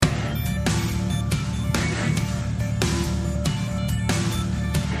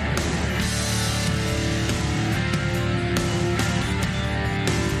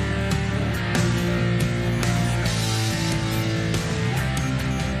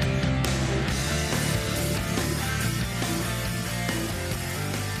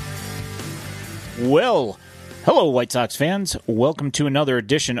Well, hello, White Sox fans. Welcome to another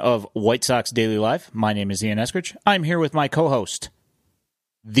edition of White Sox Daily Live. My name is Ian Eskridge. I'm here with my co-host,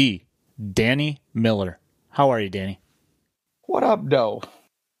 the Danny Miller. How are you, Danny? What up, Doe? How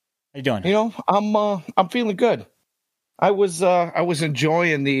you doing? You know, I'm feeling good. I was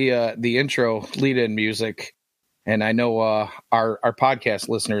enjoying the intro lead-in music, and I know our podcast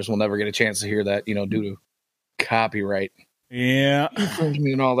listeners will never get a chance to hear that, you know, due to copyright. Yeah.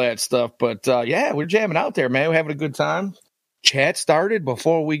 Infringement and all that stuff. But yeah, we're jamming out there, man. We're having a good time. Chat started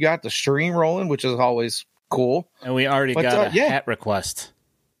before we got the stream rolling, which is always cool. And we already got a hat request.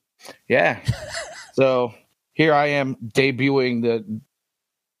 Yeah. So here I am debuting the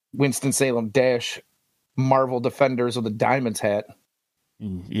Winston-Salem Dash Marvel Defenders of the Diamonds hat.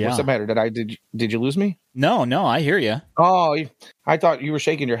 Yeah. What's the matter? Did you lose me? No, I hear you. Oh, I thought you were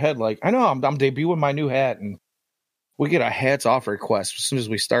shaking your head like, I know, I'm debuting my new hat, and we get a hats off request as soon as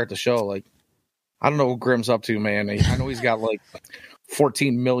we start the show. Like, I don't know what Grimm's up to, man. I know he's got like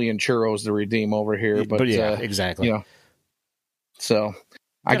 14 million churros to redeem over here, but yeah, exactly. You know, so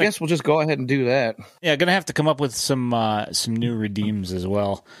I guess we'll just go ahead and do that. Yeah, gonna have to come up with some new redeems as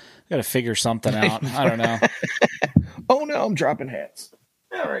well. Got to figure something out. I don't know. Oh no, I'm dropping hats.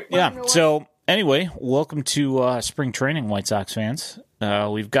 All right. Yeah. You know, so anyway, welcome to spring training, White Sox fans.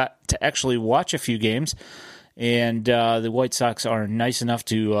 We've got to actually watch a few games. And the White Sox are nice enough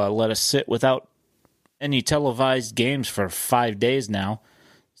to let us sit without any televised games for 5 days now.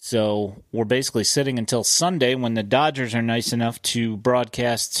 So we're basically sitting until Sunday when the Dodgers are nice enough to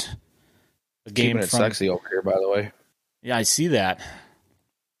broadcast the game. Keeping it sexy over here, by the way. Yeah, I see that.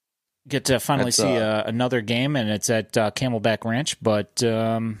 Get to finally see another game, and it's at Camelback Ranch. But, you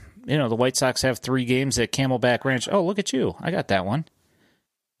know, the White Sox have 3 games at Camelback Ranch. Oh, look at you. I got that one.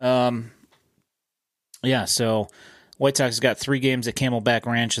 Yeah, so White Sox got 3 games at Camelback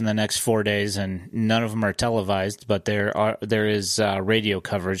Ranch in the next 4 days, and none of them are televised. But there is radio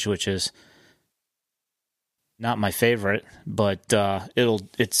coverage, which is not my favorite, but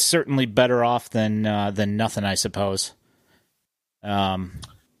it's certainly better off than nothing, I suppose. Have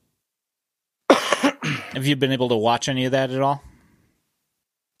you been able to watch any of that at all?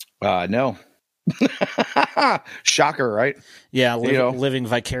 No. Shocker, right? Yeah, living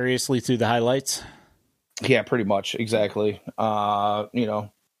vicariously through the highlights. Yeah, pretty much. Exactly. You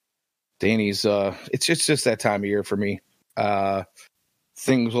know, Danny's, it's just that time of year for me.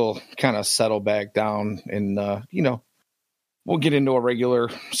 Things will kind of settle back down and, you know, we'll get into a regular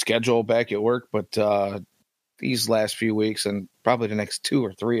schedule back at work. But these last few weeks and probably the next 2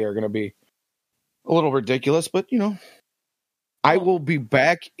 or 3 are going to be a little ridiculous. But, you know, I will be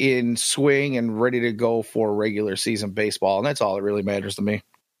back in swing and ready to go for regular season baseball. And that's all that really matters to me.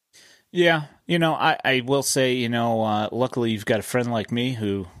 Yeah, you know, I will say, you know, luckily you've got a friend like me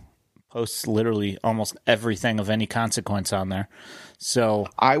who posts literally almost everything of any consequence on there. So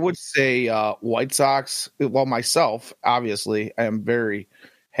I would say White Sox, well, myself, obviously, I am very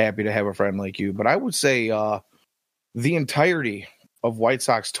happy to have a friend like you. But I would say the entirety of White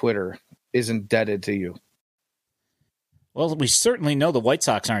Sox Twitter is indebted to you. Well, we certainly know the White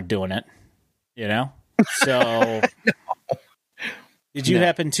Sox aren't doing it, you know? So... No. Did you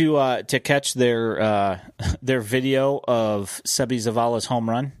happen to catch their video of Sebi Zavala's home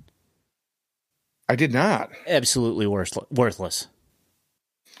run? I did not. Absolutely worthless.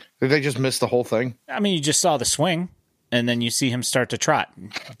 Did they just miss the whole thing? I mean, you just saw the swing, and then you see him start to trot.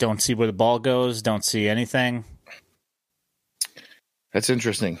 Don't see where the ball goes. Don't see anything. That's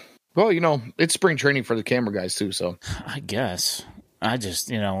interesting. Well, you know, it's spring training for the camera guys too, so. I guess. I just,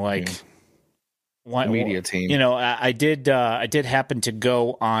 you know, like... Yeah. Media team. You know, I did happen to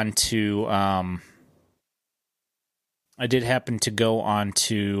go on to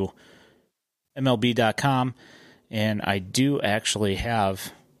MLB.com, and I do actually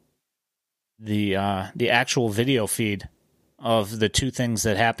have the actual video feed of the 2 things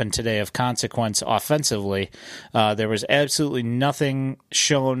that happened today of consequence offensively. There was absolutely nothing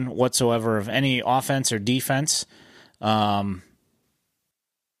shown whatsoever of any offense or defense. You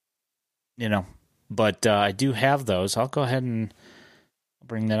know. But I do have those. I'll go ahead and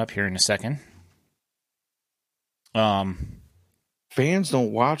bring that up here in a second. Fans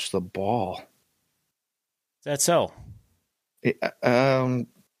don't watch the ball. Is that so? You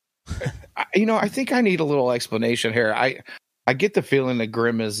know, I think I need a little explanation here. I get the feeling that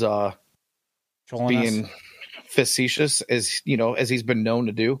Grimm is being facetious, as you know, as he's been known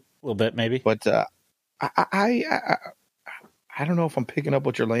to do. A little bit, maybe. But I don't know if I'm picking up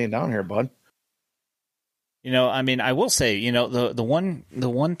what you're laying down here, bud. You know, I mean, I will say, you know, the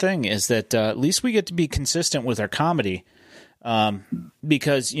one thing is that at least we get to be consistent with our comedy.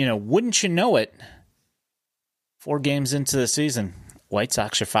 Because, wouldn't you know it, 4 games into the season, White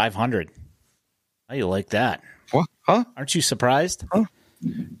Sox are 500. How you like that? What? Huh? Aren't you surprised? Huh?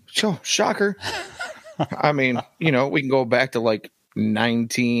 Shocker. I mean, we can go back to like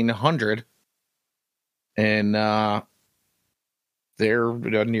 1900 and they're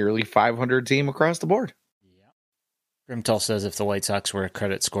a nearly 500 team across the board. Yeah. Grimtall says if the White Sox were a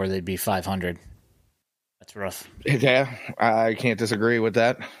credit score, they'd be 500. That's rough. Yeah, I can't disagree with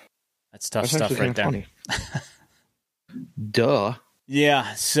that. That's tough stuff right there. Duh.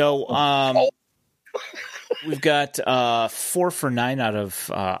 Yeah, so we've got 4 for 9 out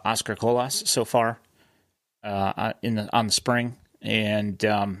of Oscar Colas so far on the spring. And,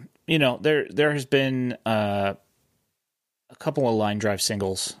 there has been a couple of line drive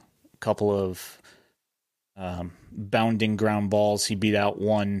singles, a couple of bounding ground balls. He beat out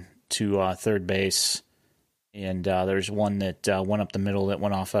one to third base. And there's one that went up the middle that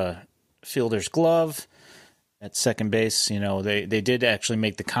went off a fielder's glove at second base. They did actually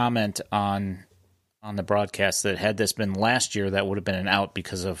make the comment on the broadcast that had this been last year, that would have been an out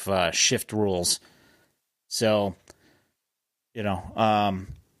because of shift rules. So, Yasmani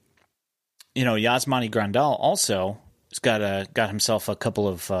Grandal also has got himself a couple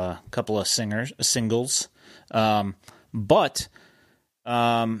of singles, but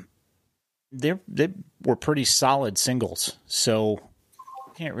they were pretty solid singles, so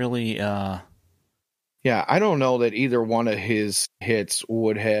can't really. Yeah, I don't know that either one of his hits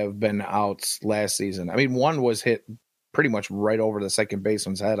would have been outs last season. I mean, one was hit pretty much right over the second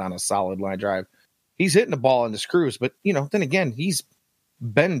baseman's head on a solid line drive. He's hitting the ball in the screws, but then again, he's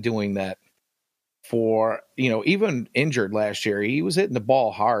been doing that for even injured last year. He was hitting the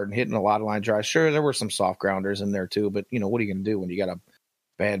ball hard and hitting a lot of line drives. Sure, there were some soft grounders in there too, but what are you going to do when you got a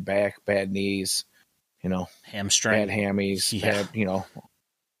bad back, bad knees, hamstring, bad hammies, bad,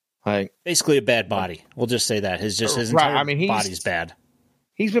 like basically a bad body. We'll just say that his entire body's bad.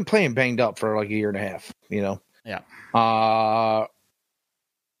 He's been playing banged up for like a year and a half. Yeah.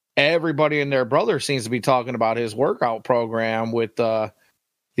 Everybody and their brother seems to be talking about his workout program with the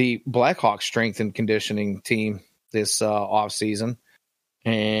Blackhawks strength and conditioning team this off season,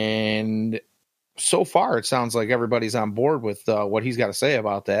 and so far it sounds like everybody's on board with what he's got to say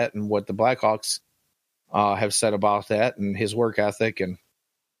about that and what the Blackhawks have said about that and his work ethic and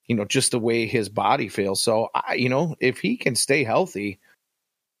just the way his body feels. So if he can stay healthy,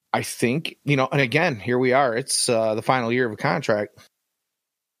 I think and again, here we are. It's the final year of a contract.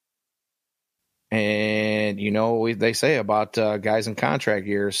 And, they say about guys in contract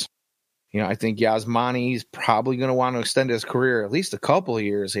years, I think Yasmani's probably going to want to extend his career at least a couple of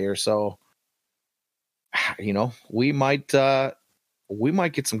years here. So, we might get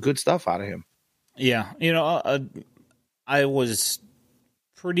some good stuff out of him. Yeah. I was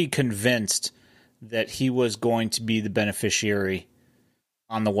pretty convinced that he was going to be the beneficiary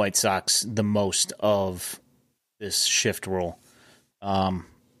on the White Sox the most of this shift rule.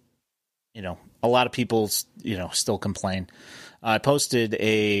 A lot of people, still complain. I posted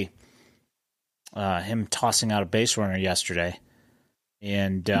him tossing out a base runner yesterday,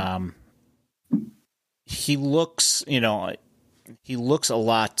 and he looks a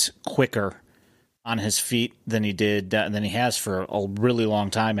lot quicker on his feet than he has for a really long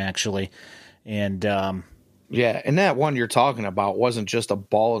time, actually. And yeah, and that one you're talking about wasn't just a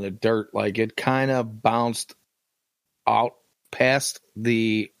ball in the dirt; like it kind of bounced out past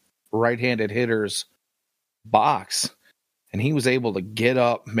the right-handed hitter's box, and he was able to get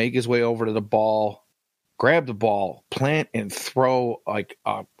up, make his way over to the ball, grab the ball, plant and throw like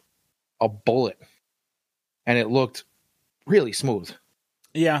a bullet, and it looked really smooth.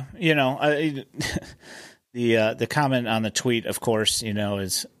 Yeah, the comment on the tweet, of course,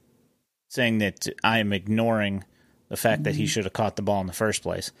 is saying that I am ignoring the fact that he should have caught the ball in the first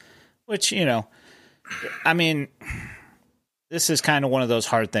place, which I mean, this is kind of one of those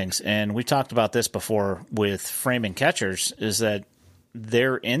hard things, and we talked about this before with framing catchers, is that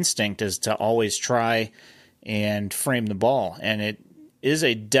their instinct is to always try and frame the ball, and it is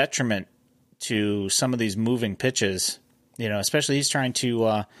a detriment to some of these moving pitches. Especially he's trying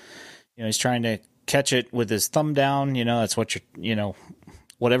to catch it with his thumb down. That's what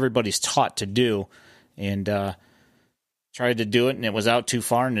what everybody's taught to do, and tried to do it, and it was out too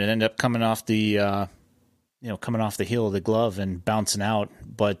far, and it ended up coming off the heel of the glove and bouncing out.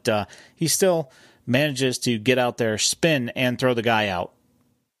 But he still manages to get out there, spin, and throw the guy out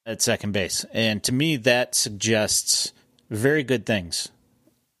at second base. And to me, that suggests very good things.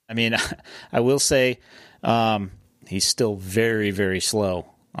 I mean, I will say he's still very, very slow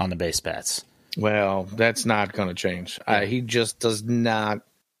on the base paths. Well, that's not going to change. He just does not.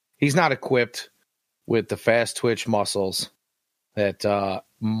 He's not equipped with the fast twitch muscles that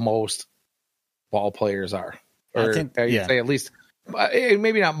most ball players are. Or I think, I'd say at least,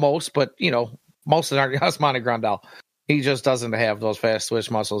 maybe not most, but most of Yasmani Grandal. He just doesn't have those fast twitch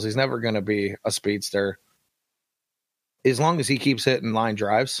muscles. He's never going to be a speedster. As long as he keeps hitting line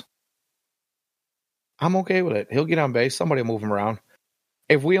drives, I'm okay with it. He'll get on base. Somebody will move him around.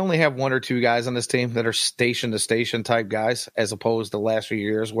 If we only have one or two guys on this team that are station to station type guys, as opposed to the last few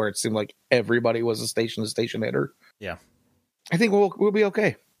years where it seemed like everybody was a station to station hitter, yeah, I think we'll be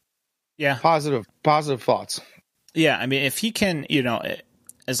okay. Yeah, positive thoughts. Yeah, I mean, if he can,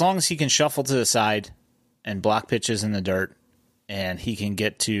 as long as he can shuffle to the side and block pitches in the dirt, and he can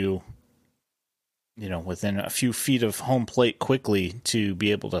get to, within a few feet of home plate quickly to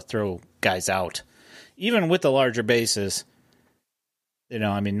be able to throw guys out, even with the larger bases.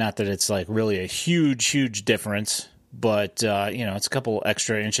 I mean, not that it's like really a huge difference, but, it's a couple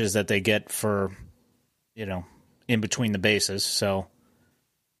extra inches that they get for, in between the bases. So,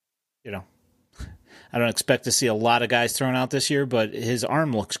 I don't expect to see a lot of guys thrown out this year, but his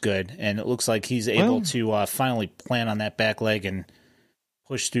arm looks good, and it looks like he's able to finally plant on that back leg and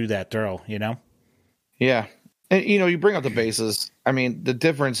push through that throw, Yeah. And, you bring up the bases. I mean, the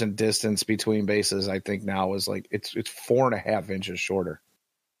difference in distance between bases, I think now is like it's 4.5 inches shorter,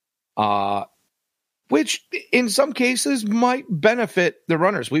 which in some cases might benefit the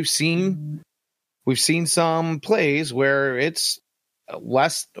runners. We've seen some plays where it's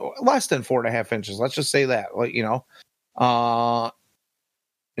less than 4.5 inches. Let's just say that, and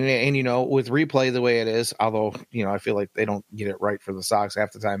with replay the way it is, although I feel like they don't get it right for the Sox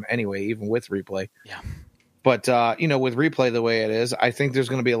half the time anyway, even with replay. Yeah. But, with replay the way it is, I think there's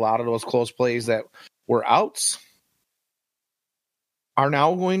going to be a lot of those close plays that were outs are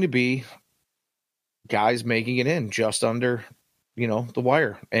now going to be guys making it in just under, the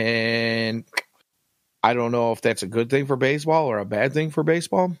wire. And I don't know if that's a good thing for baseball or a bad thing for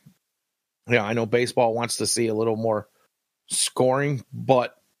baseball. I know baseball wants to see a little more scoring,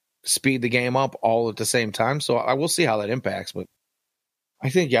 but speed the game up all at the same time. So I will see how that impacts, but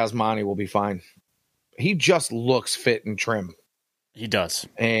I think Yasmani will be fine. He just looks fit and trim. He does.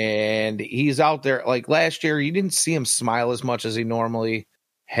 And he's out there. Like last year, you didn't see him smile as much as he normally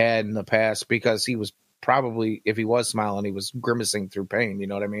had in the past because he was probably, if he was smiling, he was grimacing through pain. You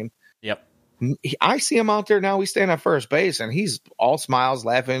know what I mean? Yep. I see him out there now. We stand at first base, and he's all smiles,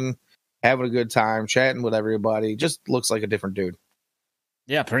 laughing, having a good time, chatting with everybody. Just looks like a different dude.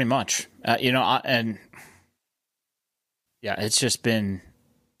 Yeah, pretty much. It's just been.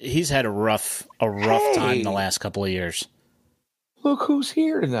 He's had a rough time the last couple of years. Look who's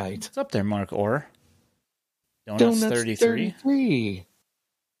here tonight. What's up there, Mark Orr? Donuts 33.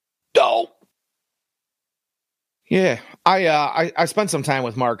 Dope. Yeah, I spent some time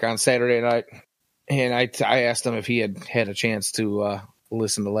with Mark on Saturday night, and I asked him if he had a chance to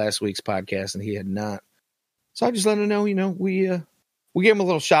listen to last week's podcast, and he had not. So I just let him know, we gave him a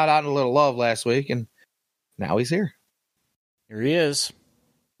little shout out and a little love last week, and now he's here. Here he is.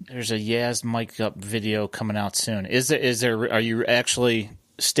 There's a Yaz mic up video coming out soon. Is there? Are you actually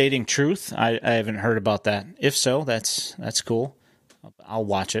stating truth? I haven't heard about that. If so, that's cool. I'll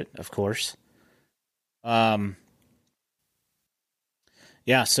watch it, of course. Yeah.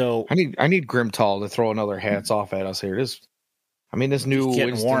 So I need Grimtall to throw another hats off at us here. This new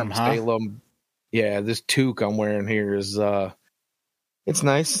Winston warm, Salem. Yeah, this toque I'm wearing here is it's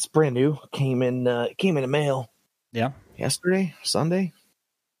nice. It's brand new. Came in the mail. Yeah. Yesterday, Sunday.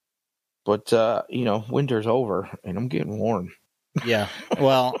 But, winter's over, and I'm getting warm. Yeah.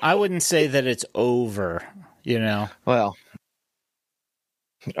 Well, I wouldn't say that it's over, Well,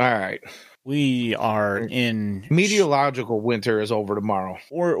 all right. We are in... Meteorological winter is over tomorrow.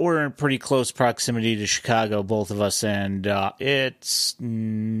 We're in pretty close proximity to Chicago, both of us, and it's...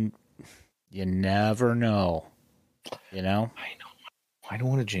 You never know. I know. I don't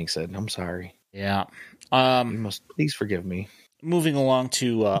want to jinx it. I'm sorry. Yeah. You must please forgive me. Moving along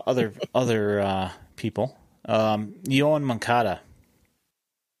to other people, Yoan Moncada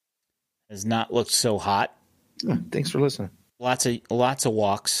has not looked so hot. Thanks for listening. Lots of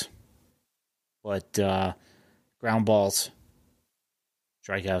walks, but ground balls,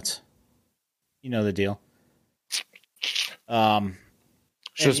 strikeouts. You know the deal. Should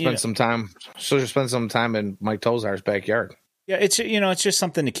have spent some time in Mike Tozar's backyard. Yeah, it's just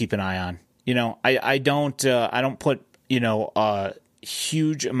something to keep an eye on. I don't put a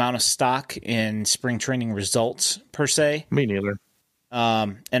huge amount of stock in spring training results per se. Me neither.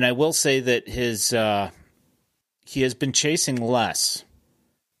 And I will say that he has been chasing less.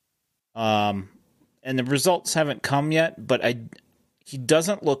 And the results haven't come yet, but he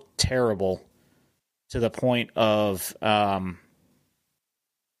doesn't look terrible to the point of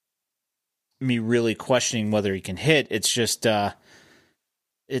me really questioning whether he can hit. It's just, it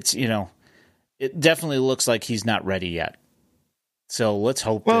definitely looks like he's not ready yet. So let's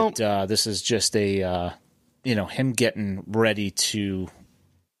hope that this is just a, him getting ready to,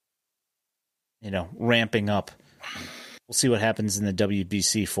 ramping up. We'll see what happens in the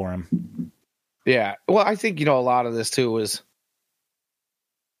WBC for him. Yeah. Well, I think, a lot of this too is,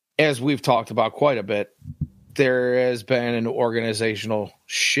 as we've talked about quite a bit, there has been an organizational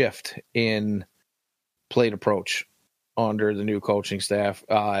shift in plate approach under the new coaching staff.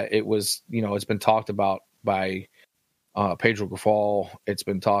 It was, it's been talked about by Pedro Grifol. It's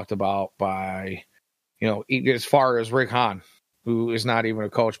been talked about by, as far as Rick Hahn, who is not even a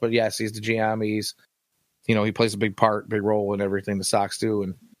coach, but yes, he's the GM. He's, he plays a big role in everything the Sox do.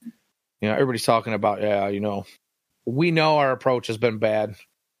 And, everybody's talking about, we know our approach has been bad.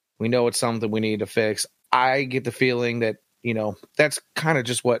 We know it's something we need to fix. I get the feeling that, that's kind of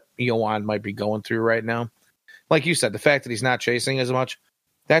just what Yoan might be going through right now. Like you said, the fact that he's not chasing as much,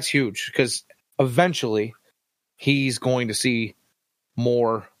 that's huge because eventually he's going to see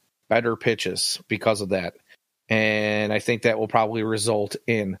more better pitches because of that. And I think that will probably result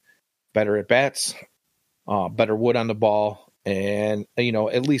in better at-bats, better wood on the ball, and,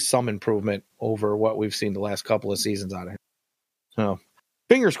 at least some improvement over what we've seen the last couple of seasons out of him. So,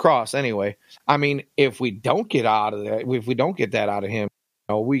 fingers crossed. Anyway, I mean, if we don't get out of that, if we don't get that out of him,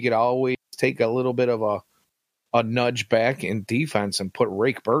 we could always take a little bit of a nudge back in defense and put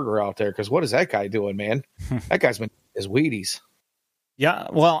Rake Berger out there. Because what is that guy doing, man? That guy's been his Wheaties. Yeah,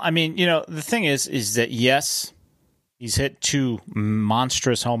 well, I mean, the thing is that yes, he's hit 2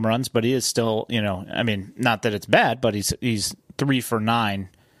 monstrous home runs, but he is still, I mean, not that it's bad, but he's 3 for 9.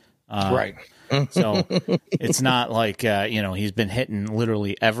 Right. So it's not like, he's been hitting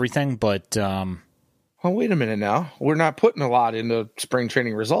literally everything, but. Well, wait a minute now. We're not putting a lot into spring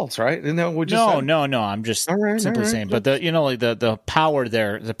training results, right? No. I'm just simply saying. But the power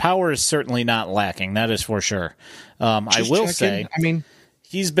there, the power is certainly not lacking. That is for sure. I will say, I mean,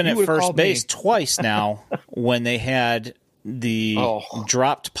 he's been at first base twice now when they had the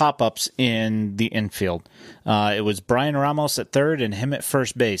dropped pop-ups in the infield. It was Brian Ramos at third and him at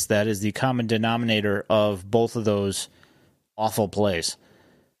first base. That is the common denominator of both of those awful plays.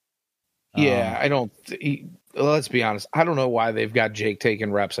 Yeah, let's be honest. I don't know why they've got Jake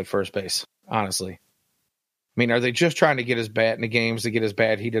taking reps at first base, honestly. I mean, are they just trying to get his bat in the games to get his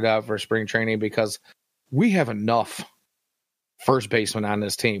bat heated up for spring training? Because we have enough first baseman on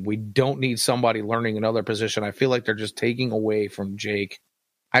this team. We don't need somebody learning another position. I feel like they're just taking away from Jake.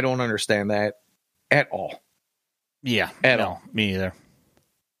 I don't understand that at all. Yeah, me either.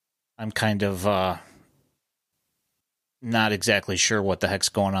 I'm kind of not exactly sure what the heck's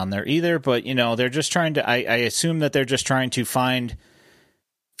going on there either, but they're just trying to. I assume that they're just trying to find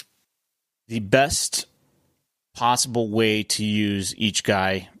the best possible way to use each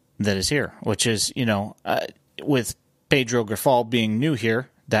guy that is here, which is with Pedro Grifol being new here,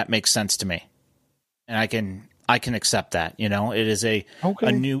 that makes sense to me, and I can accept that. It is a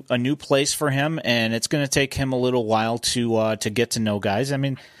new place for him, and it's going to take him a little while to get to know guys. I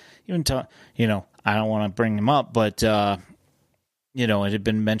mean, even I don't want to bring him up, but it had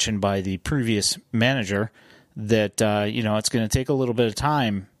been mentioned by the previous manager that it's going to take a little bit of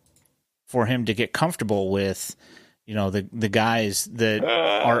time for him to get comfortable with the guys that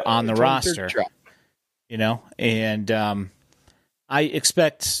are on the roster. And I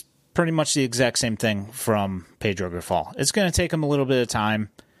expect pretty much the exact same thing from Pedro Grifol. It's going to take him a little bit of time,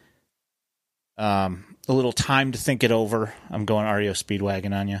 a little time to think it over. I'm going REO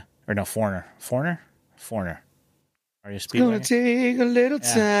Speedwagon on you. Or no, Foreigner. REO Speedwagon? It's going to take a little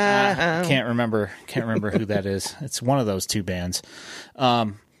time. I can't remember who that is. It's one of those 2 bands.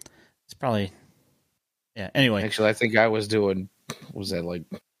 It's probably... Yeah, anyway. Actually, I think I was doing... Was that like...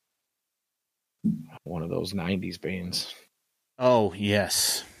 one of those 90s bands? Oh,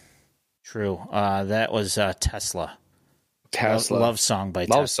 yes. True. That was Tesla. Love Song by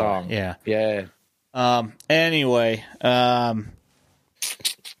Tesla. Love Song. Yeah. Yeah. Anyway,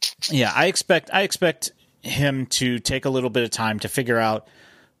 yeah, I expect him to take a little bit of time to figure out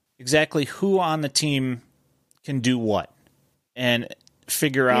exactly who on the team can do what and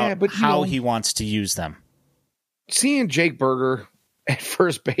figure out how he wants to use them. Seeing Jake Berger at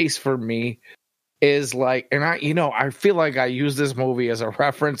first base for me is like, and I feel like I use this movie as a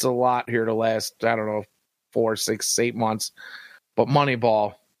reference a lot here the last, 4, 6, 8 months, but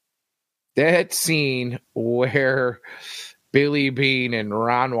Moneyball, that scene where Billy Bean and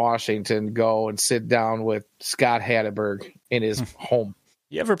Ron Washington go and sit down with Scott Hatteberg in his home.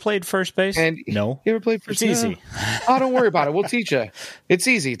 You ever played first base? And no. You ever played first base? It's easy. Oh, don't worry about it. We'll teach you. It's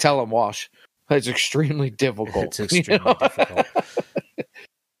easy. Tell him, Wash. It's extremely difficult. It's extremely difficult.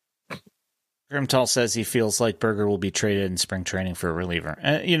 Grimtall says he feels like Berger will be traded in spring training for a reliever.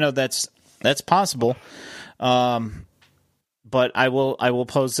 That's possible. But I will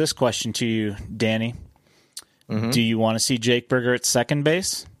pose this question to you, Danny. Mm-hmm. Do you want to see Jake Berger at second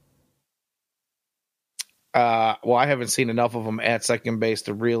base? Well, I haven't seen enough of him at second base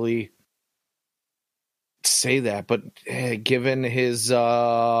to really say that. But given his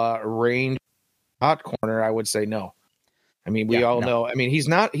range, hot corner, I would say no. I mean, we all know. I mean, he's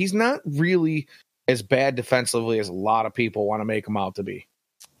not really as bad defensively as a lot of people want to make him out to be.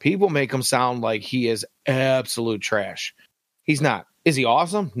 People make him sound like he is absolute trash. He's not. Is he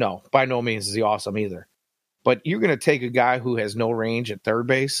awesome? No, by no means is he awesome either. But you're going to take a guy who has no range at third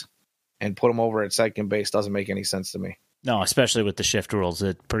base and put him over at second base doesn't make any sense to me. No, especially with the shift rules.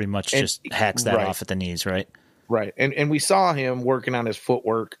 It pretty much just hacks that off at the knees, right? Right. And we saw him working on his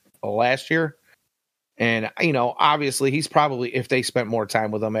footwork last year. And, obviously he's probably, if they spent more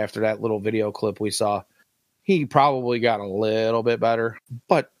time with him after that little video clip we saw, he probably got a little bit better.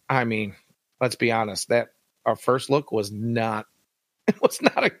 But, I mean, let's be honest, that our first look was not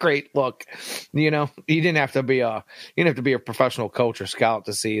a great look. You didn't have to be a professional coach or scout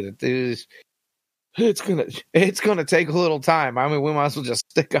to see that it's gonna take a little time. I mean, we might as well just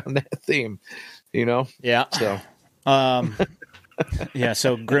stick on that theme, Yeah. So, yeah.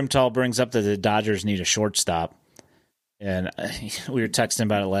 So Grimtall brings up that the Dodgers need a shortstop, and we were texting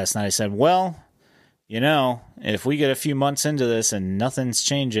about it last night. I said, well, if we get a few months into this and nothing's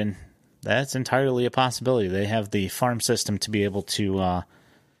changing, that's entirely a possibility. They have the farm system to be able to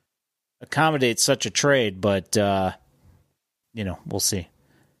accommodate such a trade, but we'll see.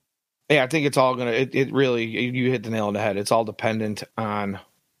 Yeah, I think it's all gonna. It really, you hit the nail on the head. It's all dependent on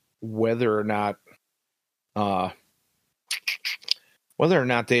whether or not they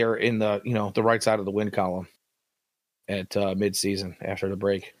are in the the right side of the win column at midseason after the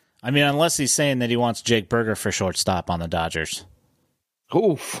break. I mean, unless he's saying that he wants Jake Berger for shortstop on the Dodgers.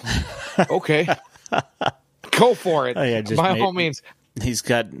 Oof. Okay. Go for it. Oh, yeah, by all means. He's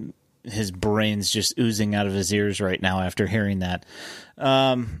got his brains just oozing out of his ears right now after hearing that.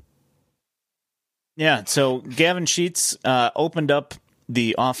 Yeah, so Gavin Sheets opened up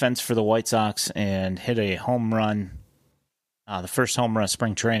the offense for the White Sox and hit a home run, the first home run of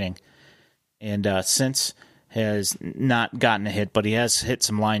spring training. And since has not gotten a hit, but he has hit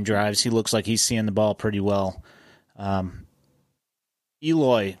some line drives. He looks like he's seeing the ball pretty well.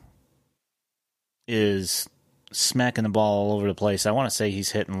 Eloy is smacking the ball all over the place. I want to say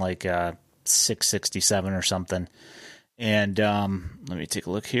he's hitting like 667 or something. And let me take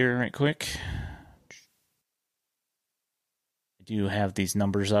a look here right quick. I do have these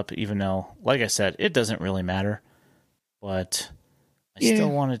numbers up, even though, like I said, it doesn't really matter. But I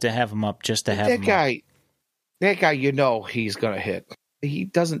still wanted to have him up just to have him up. That guy, he's going to hit. He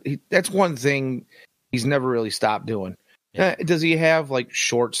doesn't. That's one thing he's never really stopped doing. Yeah. Does he have like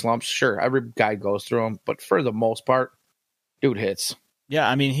short slumps? Sure, every guy goes through them, but for the most part, dude hits. Yeah,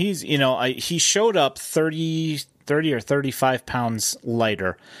 I mean, he's he showed up 30 or 35 pounds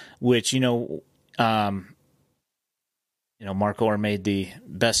lighter, which Mark Orr made the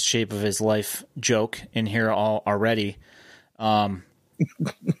best shape of his life joke in here already. And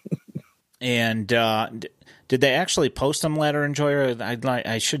did they actually post him, Ladder Enjoyer?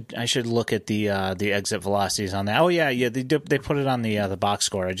 I should look at the exit velocities on that. Oh yeah, they put it on the box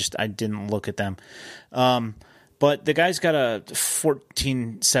score. I didn't look at them. But the guy's got a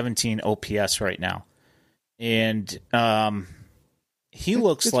 1417 OPS right now, and he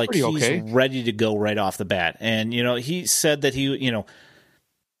looks like he's ready to go right off the bat. And he said that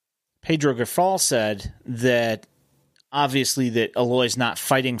Pedro Grifol said that. Obviously, that Eloy's not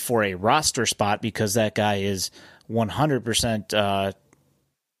fighting for a roster spot because that guy is 100% at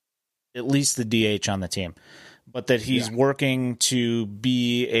least the DH on the team, but that he's working to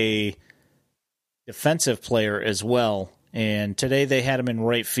be a defensive player as well. And today they had him in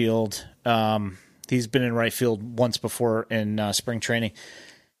right field. He's been in right field once before in spring training.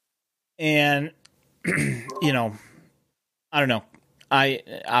 And, I don't know.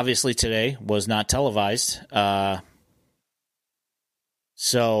 Obviously today was not televised.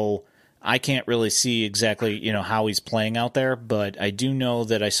 So I can't really see exactly, how he's playing out there, but I do know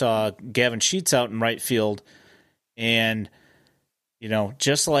that I saw Gavin Sheets out in right field, and,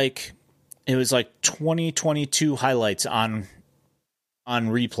 just like it was like 2022 highlights on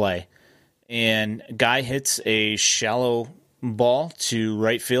replay, and guy hits a shallow ball to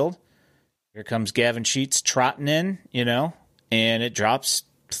right field. Here comes Gavin Sheets trotting in, and it drops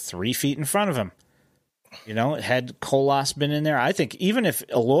 3 feet in front of him. Had Colas been in there, I think even if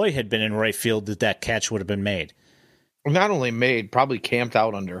Eloy had been in right field, that catch would have been made. Not only made, probably camped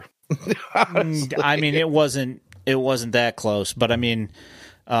out under. I mean, it wasn't that close, but I mean,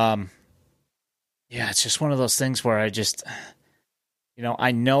 it's just one of those things where I just,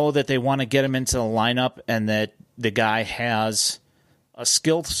 I know that they want to get him into the lineup and that the guy has a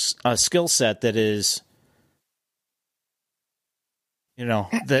skill set that is,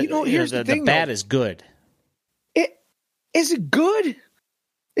 here's the thing, bat is good. Is it good?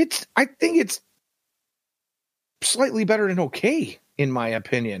 I think it's slightly better than okay, in my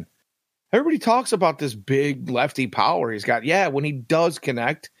opinion. Everybody talks about this big lefty power he's got. Yeah, when he does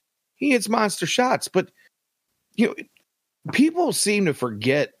connect, he hits monster shots. But, people seem to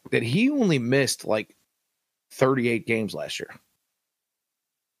forget that he only missed like 38 games last year.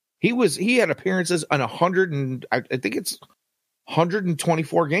 He had appearances on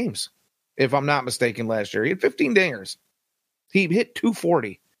 124 games, if I'm not mistaken, last year. He had 15 dingers. He hit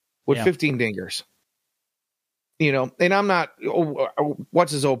 240 with 15 dingers. And I'm not,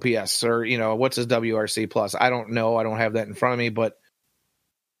 what's his OPS or, what's his WRC plus? I don't know. I don't have that in front of me, but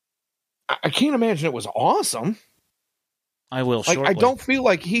I can't imagine it was awesome. I will shortly. I don't feel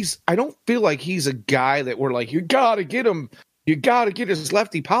like he's a guy that we're like, you got to get him. You got to get his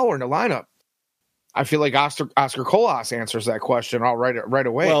lefty power in the lineup. I feel like Oscar Colas answers that question right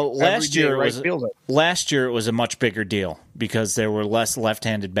away. Well, last year it was a much bigger deal because there were less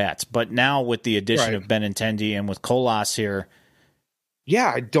left-handed bats. But now with the addition of Benintendi and with Colas here,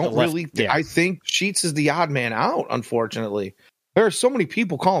 I think Sheets is the odd man out. Unfortunately, there are so many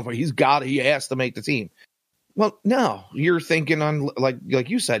people calling for he has to make the team. Well, no, you're thinking on like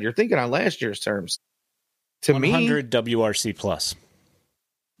you said, you're thinking on last year's terms. To 100 WRC plus,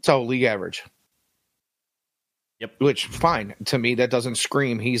 so league average. Yep. Which, fine. To me, that doesn't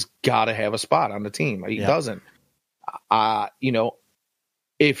scream he's got to have a spot on the team. He doesn't.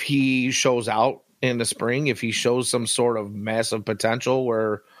 If he shows out in the spring, if he shows some sort of massive potential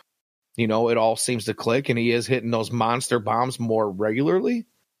where, it all seems to click and he is hitting those monster bombs more regularly,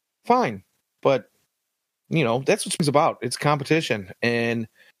 fine. But, that's what it's about. It's competition. And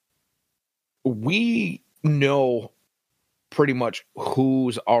we know pretty much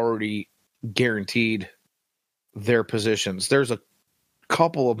who's already guaranteed their positions. There's a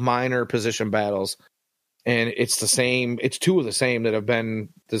couple of minor position battles, and it's two of the same that have been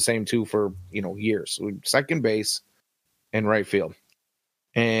the same two for years. Second base and right field.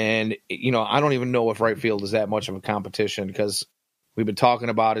 And I don't even know if right field is that much of a competition because we've been talking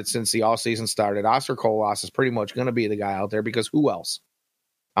about it since the offseason started. Oscar Colas is pretty much going to be the guy out there because who else?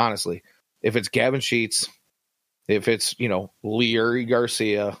 Honestly, if it's Gavin Sheets, if it's Leury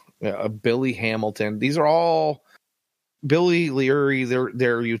Garcia, Billy Hamilton, these are all Billy Leury.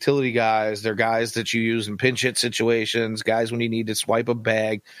 They're utility guys. They're guys that you use in pinch hit situations, guys when you need to swipe a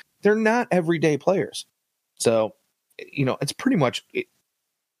bag. They're not everyday players. So, it's pretty much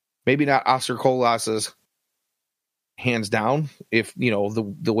maybe not Oscar Colas's hands down if,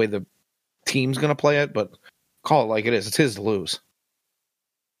 the way the team's going to play it, but call it like it is. It's his to lose.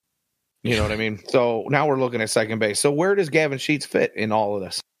 You know what I mean? So now we're looking at second base. So where does Gavin Sheets fit in all of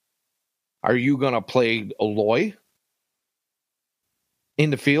this? Are you going to play Eloy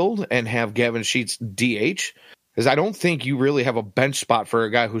in the field and have Gavin Sheets DH? Because I don't think you really have a bench spot for a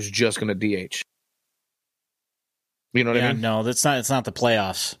guy who's just going to DH. You know what I mean? No, it's not the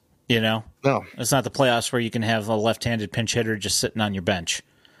playoffs, No. It's not the playoffs where you can have a left-handed pinch hitter just sitting on your bench.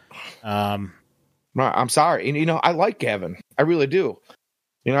 I'm sorry. And, I like Gavin. I really do.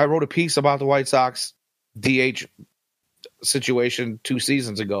 I wrote a piece about the White Sox DH situation 2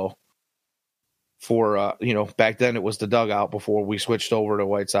 seasons ago for, back then it was the dugout before we switched over to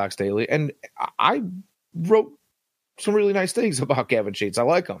White Sox Daily. And I wrote some really nice things about Gavin Sheets. I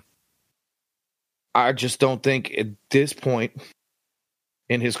like him. I just don't think at this point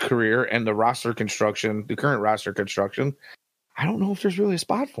in his career and the current roster construction, I don't know if there's really a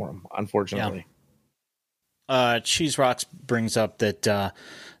spot for him, unfortunately. Yeah. Cheese Rocks brings up that the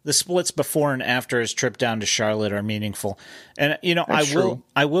splits before and after his trip down to Charlotte are meaningful, and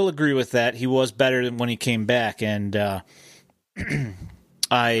I will agree with that. He was better than when he came back, and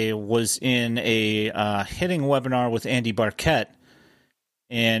I was in a hitting webinar with Andy Barquette,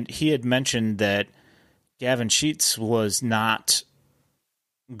 and he had mentioned that Gavin Sheets was not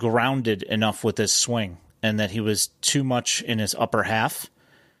grounded enough with his swing, and that he was too much in his upper half,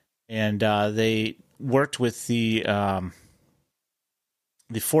 and they worked with the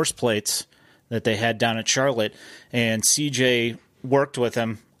force plates that they had down at Charlotte, and CJ worked with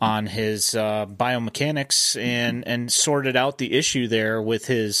him on his biomechanics and sorted out the issue there with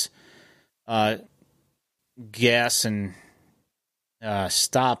his gas and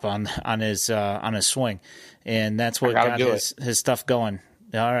stop on his swing, and that's what got his stuff going.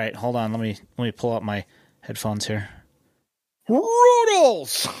 All right, hold on. Let me pull up my headphones here.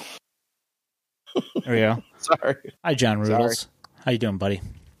 Rudels. There we go. Sorry. Hi, John Rudels. How you doing, buddy?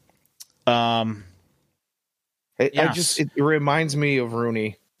 It reminds me of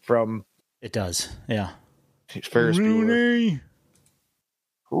Rooney from. It does, yeah. Ferris Bueller.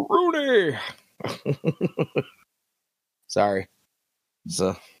 Rooney. Sorry.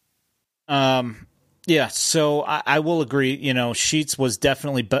 So. Yeah, so I will agree. You know, Sheets was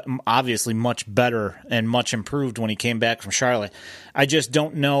definitely, obviously, much better and much improved when he came back from Charlotte. I just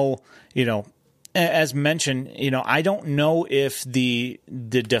don't know, you know, as mentioned, you know, I don't know if the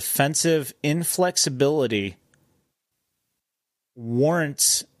defensive inflexibility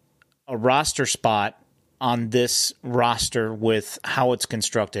warrants a roster spot on this roster with how it's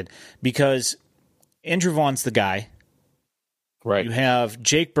constructed, because Andrew Vaughn's the guy. Right. You have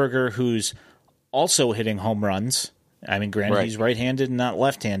Jake Burger, who's also hitting home runs. I mean, granted, he's right-handed and not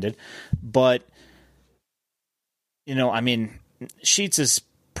left-handed, but, you know, I mean, Sheets is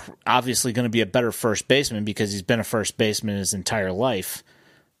obviously going to be a better first baseman because he's been a first baseman his entire life.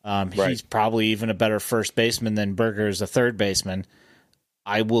 He's probably even a better first baseman than Burger is a third baseman.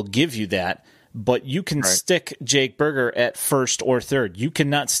 I will give you that, but you can stick Jake Burger at first or third. You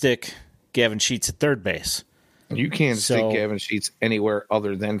cannot stick Gavin Sheets at third base. You can't stick Gavin Sheets anywhere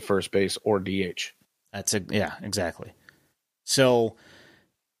other than first base or DH. Yeah, exactly. So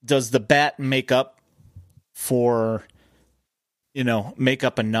does the bat make up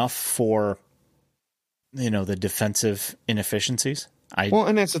enough for, you know, the defensive inefficiencies? Well,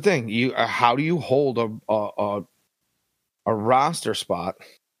 and that's the thing. How do you hold a roster spot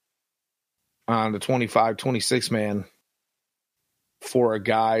on the 25, 26 man for a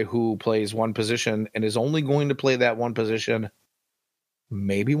guy who plays one position and is only going to play that one position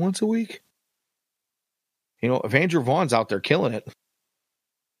maybe once a week? You know, if Andrew Vaughn's out there killing it,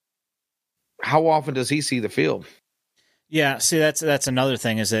 how often does he see the field? Yeah, see, that's another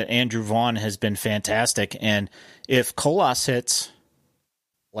thing, is that Andrew Vaughn has been fantastic, and if Colas hits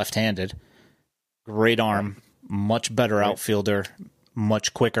left-handed, great arm, much better outfielder,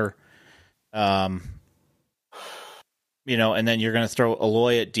 much quicker. You know, and then you're going to throw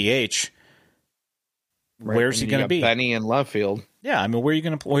Eloy at DH. Where's he going to be? Benny in left field. Yeah, I mean, where are you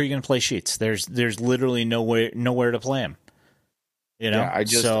going to play Sheets? There's literally nowhere to play him. You know,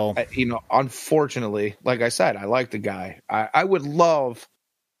 yeah, unfortunately, like I said, I like the guy. I would love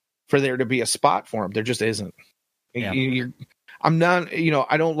for there to be a spot for him. There just isn't. Yeah. I'm not,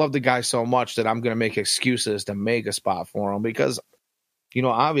 I don't love the guy so much that I'm going to make excuses to make a spot for him, because,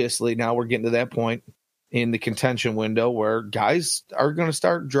 obviously now we're getting to that point in the contention window where guys are going to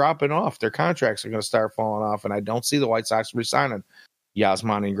start dropping off. Their contracts are going to start falling off, and I don't see the White Sox re-signing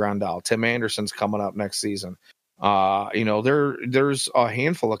Yasmani Grandal. Tim Anderson's coming up next season. There's a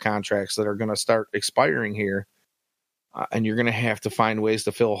handful of contracts that are going to start expiring here, and you're going to have to find ways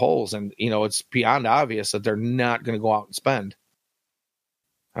to fill holes. And, it's beyond obvious that they're not going to go out and spend.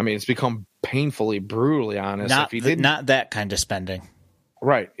 I mean, it's become painfully, brutally honest. Not that kind of spending.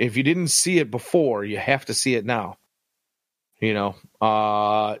 Right. If you didn't see it before, you have to see it now.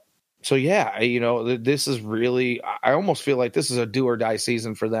 So yeah, this is really, I almost feel like this is a do or die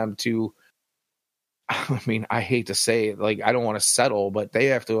season for them to, I mean, I hate to say it, like, I don't want to settle, but they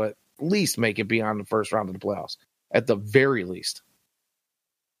have to at least make it beyond the first round of the playoffs, at the very least.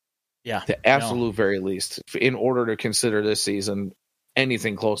 Yeah. The absolute very least, in order to consider this season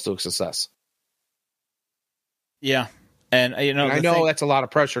anything close to a success. Yeah. And, I know that's a lot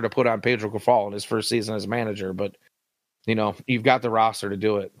of pressure to put on Pedro Grifol in his first season as manager, but, you've got the roster to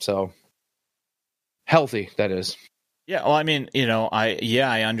do it. So healthy, that is. Yeah. Well, I mean,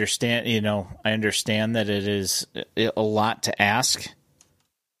 I understand, I understand that it is a lot to ask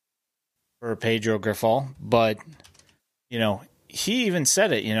for Pedro Grifol, but, he even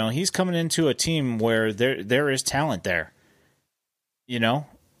said it, he's coming into a team where there is talent there,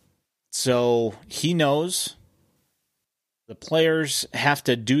 so he knows the players have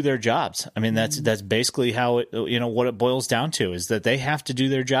to do their jobs. I mean, that's basically how it, what it boils down to, is that they have to do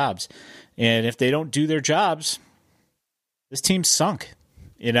their jobs. And if they don't do their jobs, this team's sunk,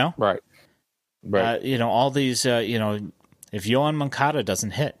 Right. All these, if Yohan Moncada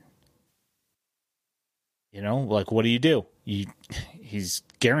doesn't hit, like, what do? He's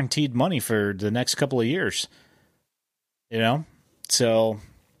guaranteed money for the next couple of years, so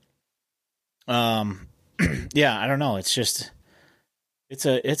Yeah, I don't know. It's just it's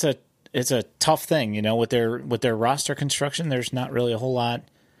a tough thing, with their roster construction. There's not really a whole lot.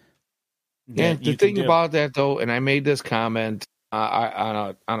 Yeah, the thing about that though, and I made this comment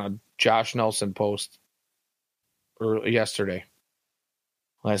on a Josh Nelson post yesterday,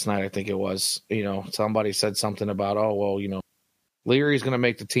 last night I think it was. Somebody said something about, oh well, Leary's going to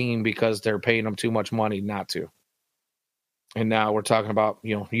make the team because they're paying him too much money not to. And now we're talking about,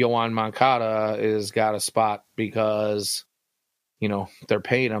 Yoan Moncada is got a spot because, they're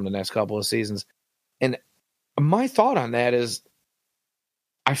paying him the next couple of seasons. And my thought on that is,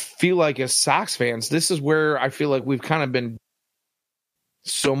 I feel like as Sox fans, this is where I feel like we've kind of been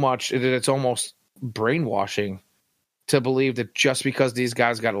so much that it's almost brainwashing to believe that just because these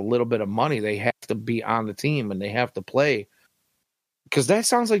guys got a little bit of money, they have to be on the team and they have to play. Because that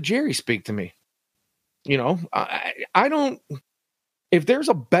sounds like Jerry speak to me. I don't. If there's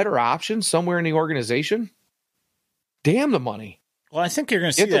a better option somewhere in the organization, damn the money. Well, I think you're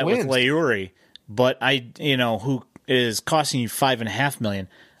going to see that with Leury, but who is costing you $5.5 million.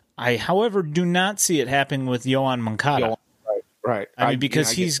 I, however, do not see it happening with Yoan Moncada. Right. I mean,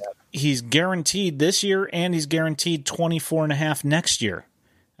 because he's guaranteed this year and he's guaranteed 24.5 next year.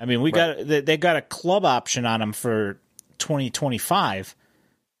 I mean, they got a club option on him for 2025,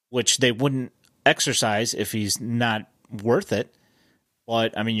 which they wouldn't exercise if he's not worth it.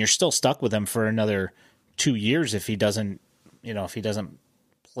 But I mean, you're still stuck with him for another 2 years if he doesn't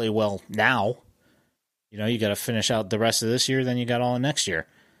play well now. You got to finish out the rest of this year, then you got all of next year.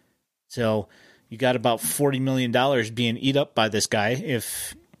 So you got about $40 million being eat up by this guy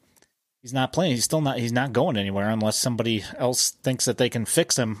if he's not playing. He's not going anywhere unless somebody else thinks that they can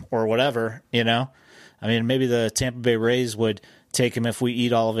fix him or whatever. I mean, maybe the Tampa Bay Rays would take him if we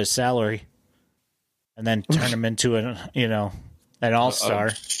eat all of his salary. And then turn him into an all-star.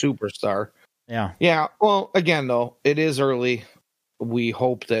 A superstar. Yeah. Yeah. Well, again, though, it is early. We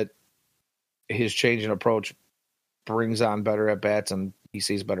hope that his change in approach brings on better at-bats and he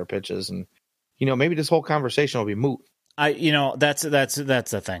sees better pitches. And, maybe this whole conversation will be moot. That's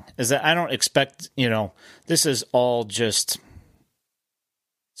the thing, is that I don't expect, this is all just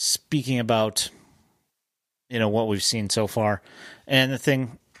speaking about, what we've seen so far. And the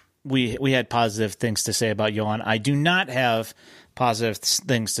thing, we had positive things to say about Yoan. I do not have positive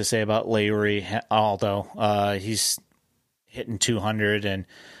things to say about Leury, although he's hitting 200 and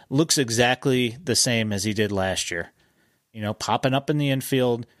looks exactly the same as he did last year. Popping up in the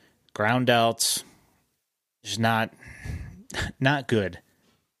infield, ground outs, just not good.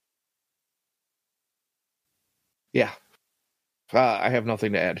 Yeah. I have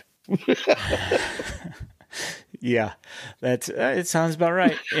nothing to add. Yeah, it sounds about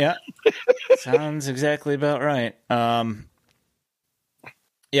right. Yeah, sounds exactly about right. Yeah.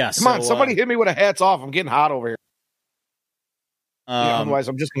 Come on, somebody hit me with a hats off. I'm getting hot over here. Otherwise,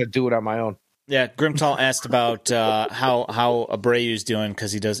 I'm just going to do it on my own. Yeah, Grimtall asked about how Abreu's doing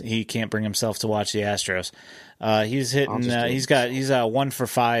because he can't bring himself to watch the Astros. He's hitting. He's 1 for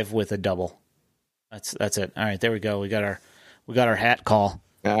 5 with a double. That's it. All right, there we go. We got our hat call.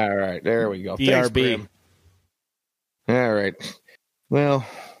 All right, there we go. BRB. Thanks, all right. Well,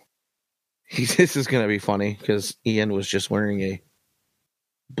 this is going to be funny because Ian was just wearing a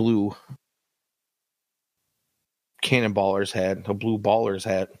blue Cannonballers hat, a blue Ballers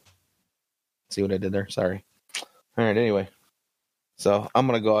hat. See what I did there? Sorry. All right, anyway. So I'm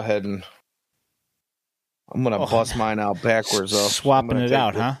going to go ahead and I'm going to bust mine out backwards. Swapping it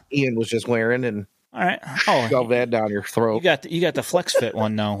out, huh? Ian was just wearing and all right. Shove that down your throat. You got the Flex Fit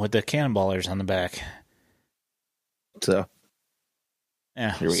one though with the Cannonballers on the back. So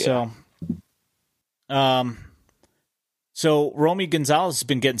yeah. Here we go. So Romy Gonzalez has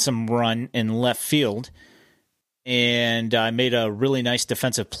been getting some run in left field, and made a really nice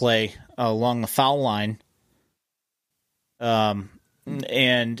defensive play along the foul line.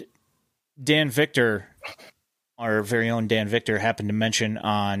 And Dan Victor, our very own Dan Victor, happened to mention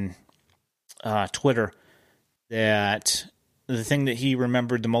on Twitter that the thing that he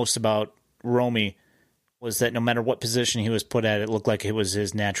remembered the most about Romy was that no matter what position he was put at, it looked like it was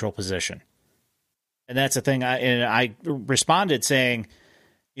his natural position. And that's the thing. I responded saying,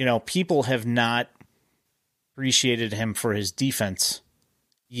 people have not appreciated him for his defense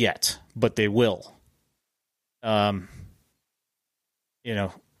yet, but they will. You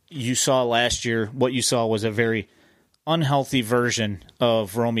saw last year, what you saw was a very unhealthy version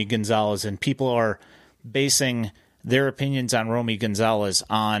of Romy Gonzalez, and people are basing their opinions on Romy Gonzalez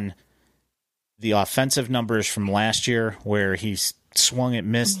on the offensive numbers from last year, where he's swung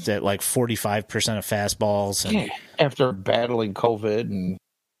and missed at like 45% of fastballs. And, after battling COVID and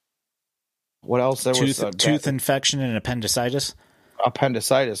What else? There was tooth infection and appendicitis.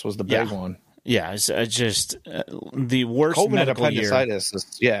 Appendicitis was the big one. Yeah, it's just the worst COVID medical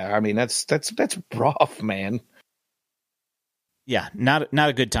appendicitis year. I mean, that's rough, man. Yeah, not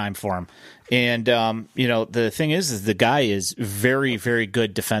a good time for him. And the thing is the guy is very, very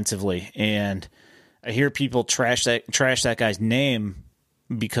good defensively, and I hear people trash that guy's name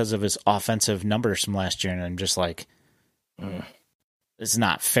because of his offensive numbers from last year, and I'm just like, it's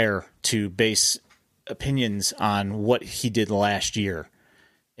not fair to base opinions on what he did last year.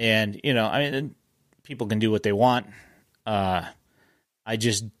 And, people can do what they want. I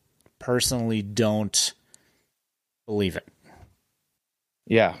just personally don't believe it.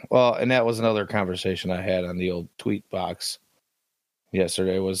 Yeah, well, and that was another conversation I had on the old tweet box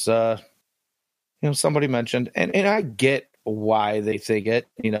yesterday was, somebody mentioned, and I get why they think it,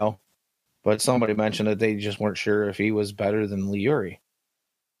 but somebody mentioned that they just weren't sure if he was better than Leury.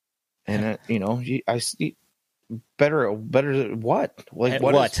 And, I see better what? Like,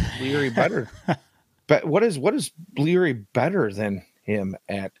 what is Leury better? But what is Leury better than him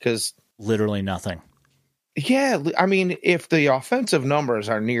at? Because literally nothing. Yeah, I mean, if the offensive numbers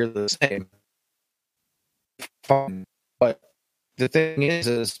are near the same, fine. But the thing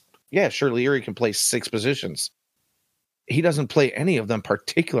is, yeah, sure, Leury can play 6 positions. He doesn't play any of them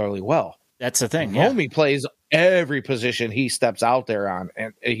particularly well. That's the thing. Romy plays every position he steps out there on,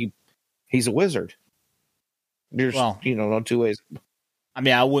 and he's a wizard. There's no two ways. I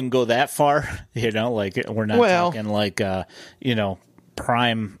mean, I wouldn't go that far. Like we're not talking like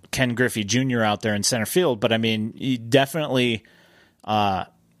prime Ken Griffey Jr. out there in center field, but I mean, he definitely at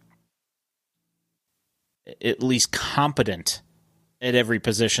least competent at every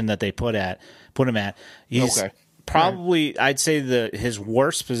position that they put him at. He's probably, I'd say his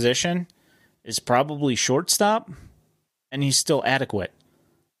worst position is probably shortstop, and he's still adequate.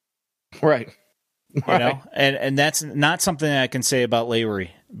 Right. And that's not something I can say about Leury,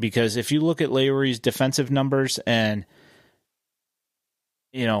 because if you look at Leury's defensive numbers and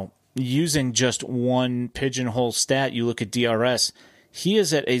using just one pigeonhole stat, you look at DRS, he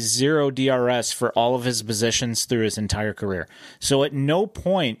is at a 0 DRS for all of his positions through his entire career. So at no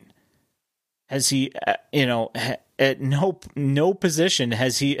point has he, at no position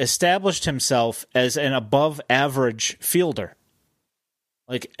has he established himself as an above average fielder.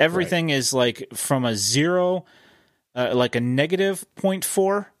 Like everything is like from a 0, like a negative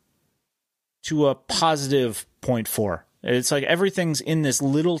 0.4 to a positive 0.4. It's like everything's in this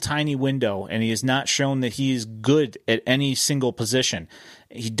little tiny window, and he has not shown that he is good at any single position.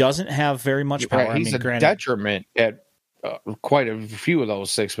 He doesn't have very much power. Right. He's detriment at quite a few of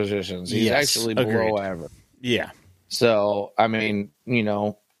those 6 positions. He's actually below average. Yeah. So, I mean,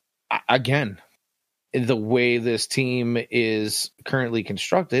 again, the way this team is currently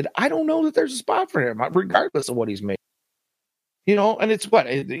constructed, I don't know that there's a spot for him, regardless of what he's made. And it's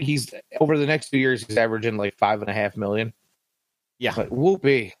he's over the next 2 years, he's averaging like $5.5 million. Yeah. But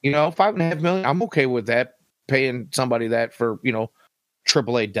whoopee, $5.5 million. I'm okay with that, paying somebody that for,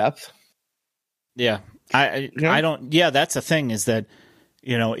 AAA depth. Yeah. I don't, that's the thing is that,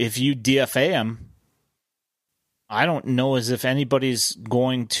 if you DFA him, I don't know as if anybody's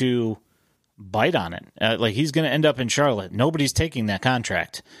going to bite on it. Like he's going to end up in Charlotte. Nobody's taking that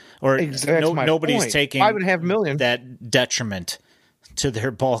contract, or nobody's taking $5.5 million that detriment to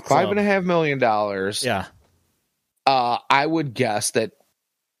their ball club. $5.5 million. Yeah. I would guess that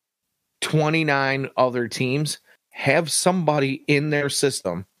 29 other teams have somebody in their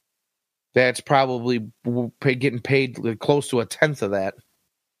system that's probably getting paid close to 1/10 of that.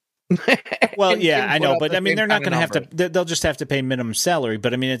 Well, yeah, I know, but I mean, they're not going to have to. They'll just have to pay minimum salary.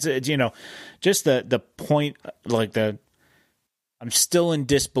 But I mean, it's just the point. Like I'm still in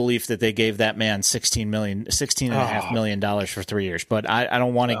disbelief that they gave that man $16.5 million for 3 years. But I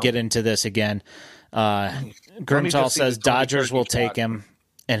don't want to get into this again. Grimtall says Dodgers will take him,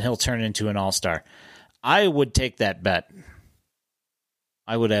 and he'll turn into an all-star. I would take that bet.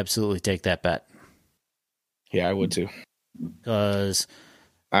 I would absolutely take that bet. Yeah, I would too. Because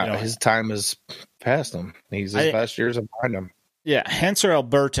his time is past him. His best years are behind him. Yeah, Hanser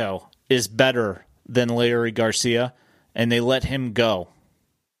Alberto is better than Leury Garcia, and they let him go.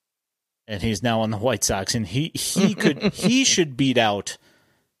 And he's now on the White Sox, and he should beat out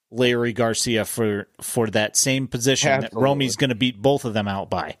Leury Garcia for that same position that Romy's going to beat both of them out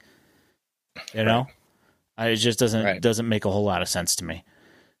by. It just doesn't make a whole lot of sense to me.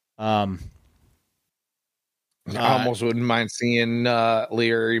 I almost wouldn't mind seeing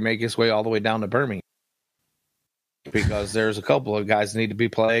Leury make his way all the way down to Birmingham, because there's a couple of guys that need to be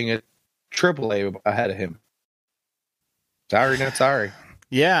playing at AAA ahead of him. Sorry, not sorry.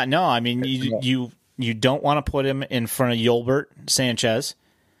 Yeah, no, I mean you don't want to put him in front of Yolbert Sanchez.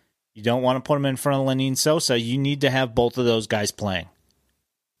 You don't want to put him in front of Lenyn Sosa. You need to have both of those guys playing.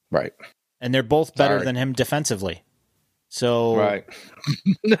 Right. And they're both better than him defensively. So right.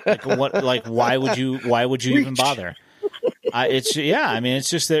 why would you even bother? It's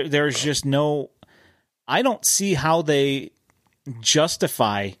just there's just no, I don't see how they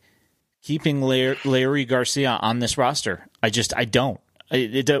justify keeping Larry Garcia on this roster. I don't.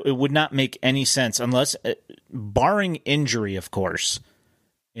 It would not make any sense unless, barring injury, of course,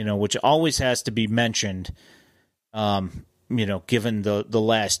 which always has to be mentioned, given the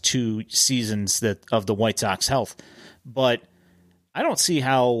last 2 seasons of the White Sox health. But I don't see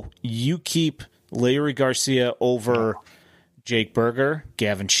how you keep Larry Garcia over Jake Burger,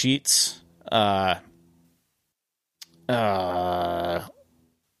 Gavin Sheets, Romy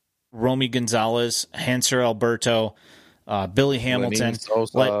Gonzalez, Hanser Alberto, Billy Hamilton.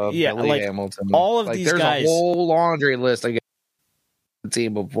 Hamilton. All of these guys. There's a whole laundry list against the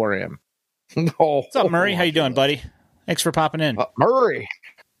team before him. What's up, Murray? How you doing, buddy? Thanks for popping in. Murray.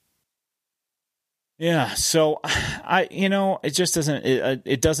 Yeah, so it just doesn't.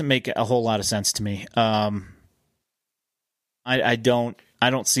 It doesn't make a whole lot of sense to me. I don't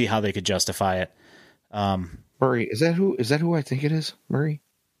see how they could justify it. Murray, is that who I think it is? Murray?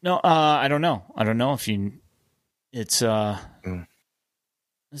 No, I don't know. I don't know if you. It's This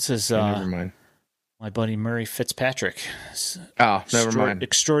is never mind. My buddy Murray Fitzpatrick. Never mind.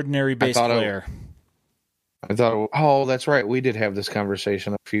 Extraordinary bass player. I thought, that's right. We did have this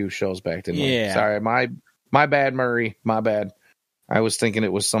conversation a few shows back, didn't we? Yeah. Sorry, my bad, Murray. My bad. I was thinking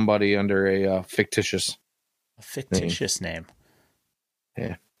it was somebody under a fictitious name.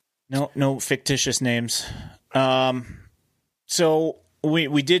 Yeah. No fictitious names. So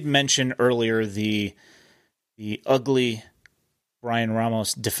we did mention earlier the ugly Brian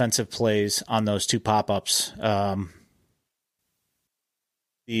Ramos defensive plays on those 2 pop-ups.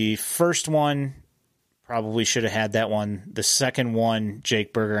 The first one probably should have had that one. The second one,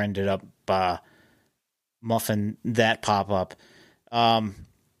 Jake Burger ended up muffing that pop-up. Other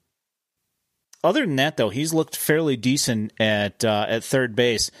than that, though, he's looked fairly decent at third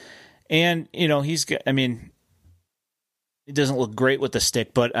base. And, it doesn't look great with the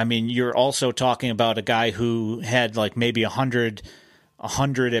stick, but, you're also talking about a guy who had maybe 100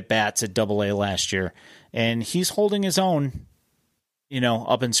 at-bats at Double-A last year. And he's holding his own,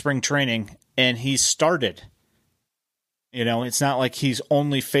 up in spring training, and he's started. It's not like he's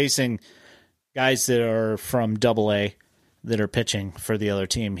only facing guys that are from Double-A that are pitching for the other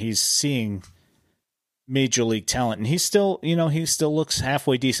team. He's seeing major league talent, and he still looks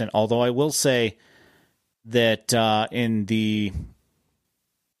halfway decent. Although I will say that in the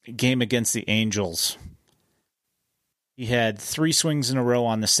game against the Angels, he had 3 swings in a row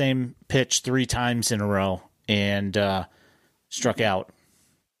on the same pitch 3 times in a row and struck out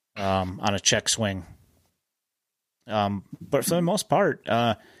on a check swing. But for the most part,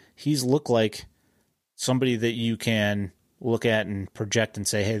 he's looked like somebody that you can look at and project and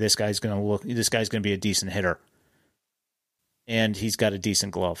say, hey, this guy's going to be a decent hitter. And he's got a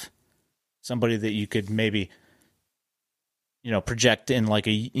decent glove. Somebody that you could maybe, project in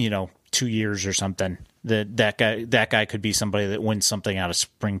 2 years or something. That guy could be somebody that wins something out of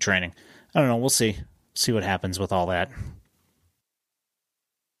spring training. I don't know. We'll see. See what happens with all that.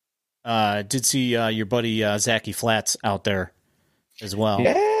 Did see your buddy Zachy Flats out there as well.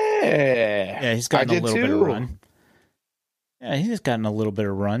 Yeah, he's gotten a little bit of run. Yeah, he's gotten a little bit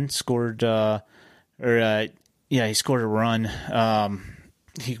of run. Scored, he scored a run.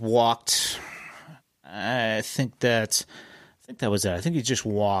 He walked. I think that was it. I think he just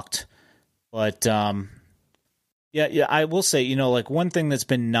walked. But I will say, one thing that's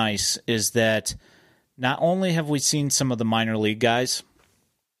been nice is that not only have we seen some of the minor league guys,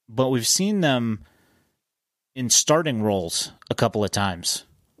 but we've seen them in starting roles a couple of times,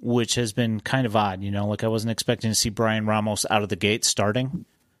 which has been kind of odd. I wasn't expecting to see Brian Ramos out of the gate starting.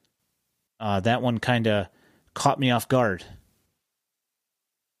 That one kind of caught me off guard.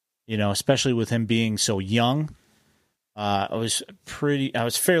 Especially with him being so young. I was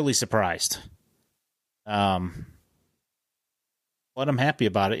fairly surprised. But I'm happy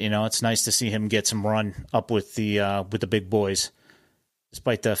about it. It's nice to see him get some run up with the big boys,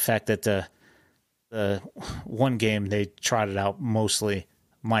 despite the fact that the one game they trotted out mostly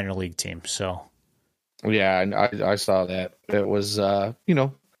minor league team. So yeah, I saw that. It was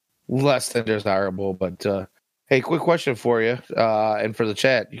less than desirable. But hey, quick question for you and for the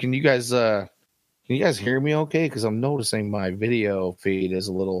chat. Can you guys hear me okay? Because I'm noticing my video feed is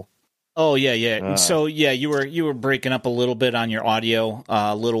a little Oh yeah. So yeah, you were breaking up a little bit on your audio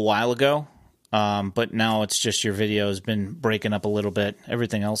a little while ago, but now it's just your video has been breaking up a little bit.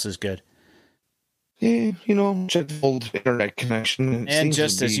 Everything else is good. Yeah, check the old internet connection. And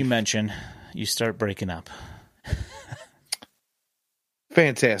just as you mentioned, you start breaking up.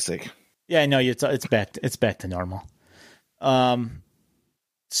 Fantastic. Yeah, I know it's back. It's back to normal.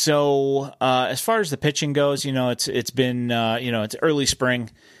 So as far as the pitching goes, it's been it's early spring,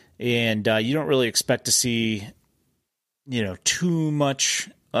 and you don't really expect to see too much.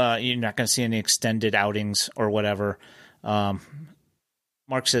 You're not going to see any extended outings or whatever. Mark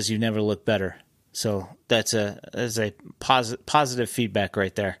says you never look better, so that's a positive feedback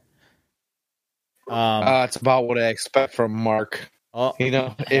right there. It's about what I expect from Mark. Oh,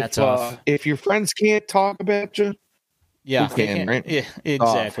 if your friends can't talk about you, yeah, who can, right? Yeah,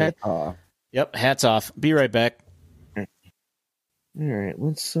 exactly. Hats off. Yep, hats off. Be right back. All right,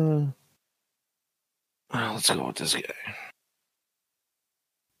 let's go with this guy.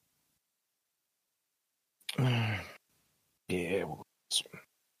 Yeah.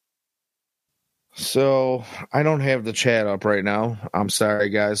 So I don't have the chat up right now. I'm sorry,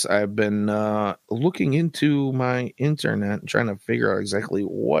 guys. I've been looking into my internet and trying to figure out exactly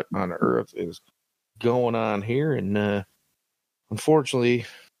what on earth is going on here, and unfortunately,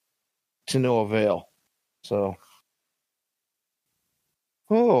 to no avail. So,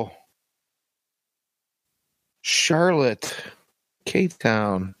 Charlotte, Cape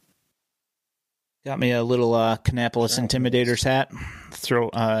Town. Got me a little Kannapolis Intimidators hat.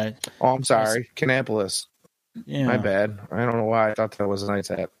 I'm sorry, Kannapolis. Yeah. My bad. I don't know why I thought that was a Knights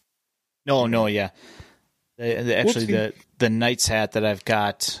hat. No, yeah. Actually, the Knights hat that I've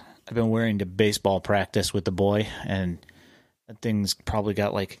got, I've been wearing to baseball practice with the boy, and that thing's probably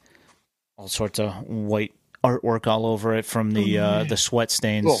got like all sorts of white artwork all over it from the sweat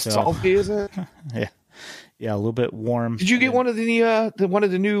stains. A little salty, is it? Yeah, a little bit warm. Did you get one of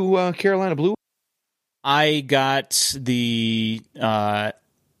the new Carolina Blue? I got the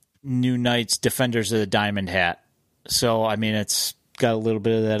new Knights Defenders of the Diamond hat. So, I mean, it's got a little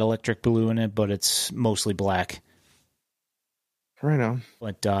bit of that electric blue in it, but it's mostly black. Right on.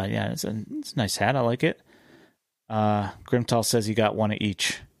 But, yeah, it's a nice hat. I like it. Grimtall says he got one of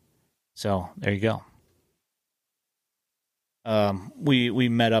each. So, there you go. We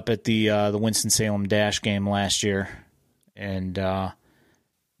met up at the Winston-Salem Dash game last year, and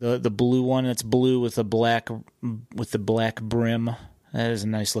the blue one, it's blue with the black brim. That is a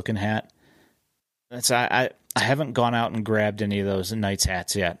nice looking hat. I haven't gone out and grabbed any of those Knights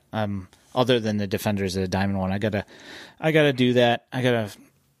hats yet. Other than the Defenders of the Diamond one. I gotta do that.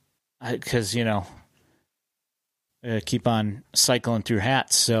 Because keep on cycling through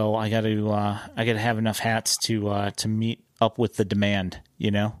hats, so I gotta have enough hats to meet up with the demand.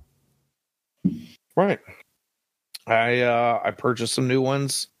 Right. I purchased some new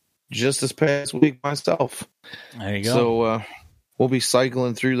ones just this past week myself. There you go. So we'll be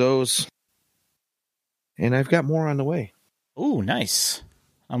cycling through those, and I've got more on the way. Ooh, nice.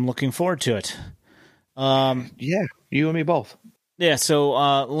 I'm looking forward to it. Yeah, you and me both. Yeah, so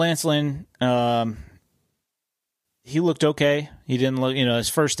Lance Lynn, he looked okay. He didn't look, his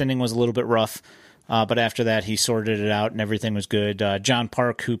first inning was a little bit rough, but after that he sorted it out and everything was good. John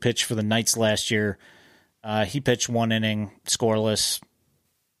Park, who pitched for the Knights last year, he pitched one inning, scoreless,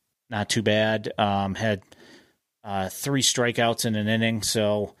 not too bad. Had 3 strikeouts in an inning,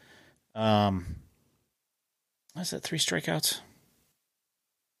 so was that 3 strikeouts?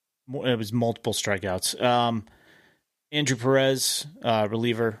 It was multiple strikeouts. Andrew Perez,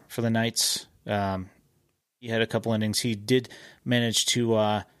 reliever for the Knights. He had a couple innings. He did manage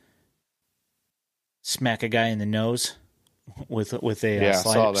to smack a guy in the nose with a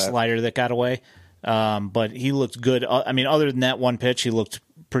slider that got away. But he looked good. I mean, other than that one pitch, he looked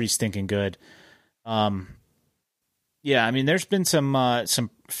pretty stinking good. Yeah, I mean, there's been some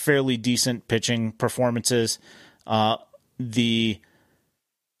fairly decent pitching performances. The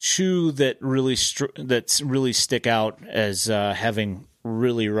two that really stick out as having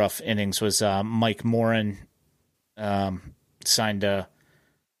really rough innings was Mike Morin signed a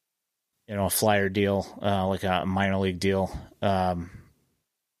flyer deal, like a minor league deal, not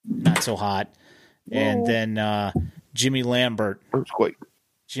so hot. Whoa. And then Jimmy Lambert. Earthquake.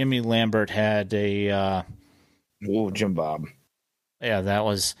 Jimmy Lambert had a Jim Bob. Yeah, that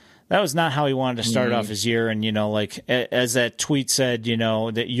was not how he wanted to start off his year. And, as that tweet said,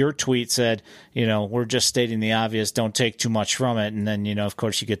 that your tweet said, we're just stating the obvious, don't take too much from it. And then, of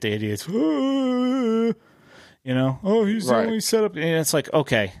course, you get the idiots, he's the only setup. And it's like,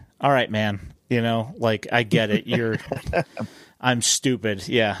 okay, all right, man. I get it. I'm stupid,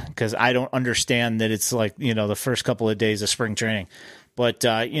 yeah, because I don't understand that it's like, the first couple of days of spring training. But,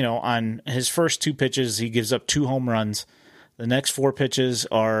 on his first 2 pitches, he gives up 2 home runs. The next 4 pitches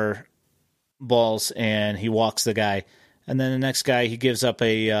are balls, and he walks the guy. And then the next guy, he gives up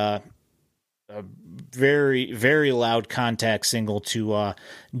a very, very loud contact single to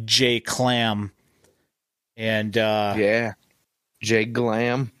Jay Clam. And Jay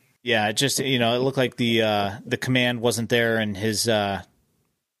Glam. Yeah, it just it looked like the command wasn't there, and his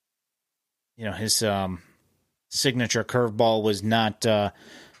his signature curveball was not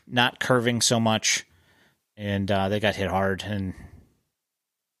curving so much, and they got hit hard, and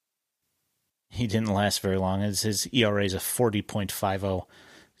he didn't last very long. His ERA is a 40.50.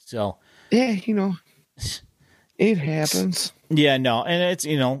 So yeah, it happens. Yeah, no, and it's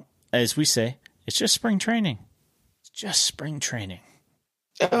as we say, it's just spring training. It's just spring training.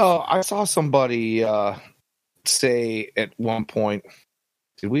 Oh, I saw somebody say at one point,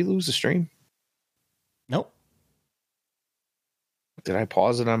 did we lose the stream? Nope. Did I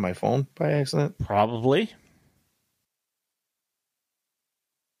pause it on my phone by accident? Probably.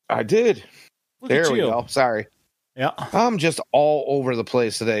 I did. There we go. Sorry. Yeah. I'm just all over the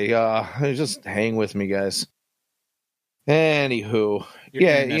place today. Just hang with me, guys. Anywho.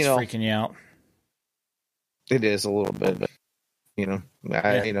 That's freaking you out. It is a little bit, but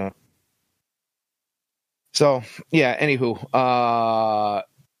So anywho,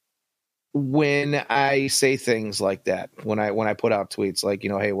 when I say things like that, when I put out tweets like,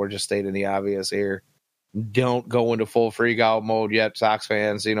 hey, we're just stating the obvious here. Don't go into full freak out mode yet, Sox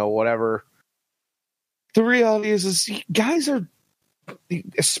fans, whatever. The reality is guys are,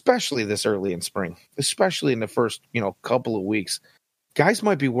 especially this early in spring, especially in the first, couple of weeks, guys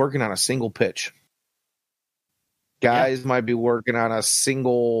might be working on a single pitch. Guys might be working on a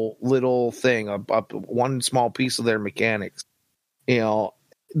single little thing, one small piece of their mechanics.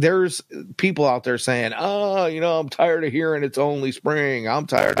 There's people out there saying, I'm tired of hearing it's only spring. I'm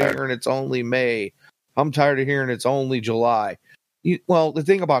tired of hearing it's only May. I'm tired of hearing it's only July. Well, the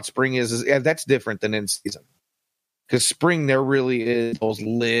thing about spring is that's different than in season. Because spring, there really is those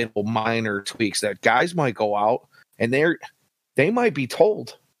little minor tweaks that guys might go out and they might be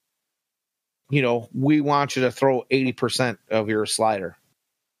told, we want you to throw 80% of your slider.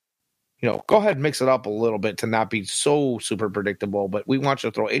 Go ahead and mix it up a little bit to not be so super predictable, but we want you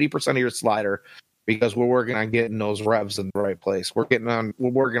to throw 80% of your slider because we're working on getting those revs in the right place. We're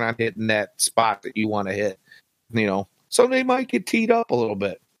working on hitting that spot that you want to hit, so they might get teed up a little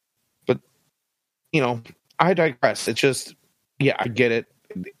bit, but I digress. It's just, I get it.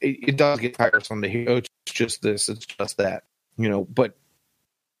 It does get tiresome to hear. It's just this, it's just that, but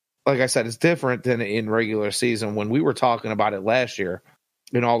like I said, it's different than in regular season. When we were talking about it last year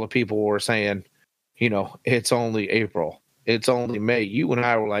and all the people were saying, it's only April, it's only May. You and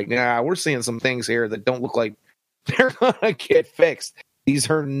I were like, nah, we're seeing some things here that don't look like they're going to get fixed. These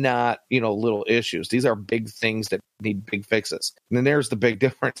are not, little issues. These are big things that need big fixes. And then there's the big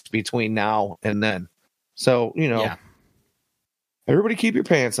difference between now and then. So, everybody keep your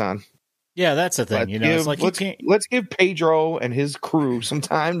pants on. Yeah, that's the thing. It's like let's give Pedro and his crew some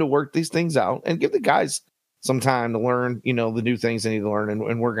time to work these things out and give the guys some time to learn, the new things they need to learn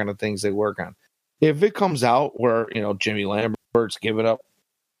and work on the things they work on. If it comes out where, Jimmy Lambert's giving up,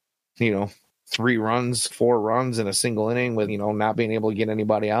 3 runs, 4 runs in a single inning with, not being able to get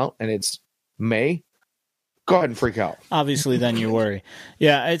anybody out and it's May, go ahead and freak out. Obviously, then you worry.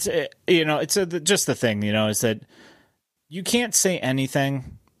 Yeah, it's just the thing, is that you can't say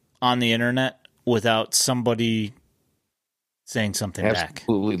anything on the internet without somebody saying something back.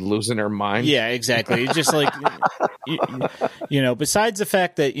 Absolutely losing their mind. Yeah, exactly. It's just like, besides the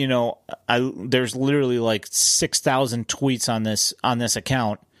fact that, there's literally like 6,000 tweets on this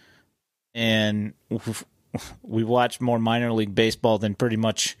account, and we watch more minor league baseball than pretty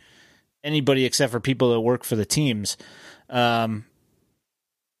much anybody except for people that work for the teams. And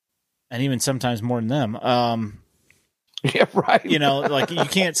even sometimes more than them. Yeah, right. Like you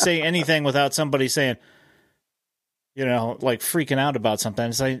can't say anything without somebody saying, like freaking out about something.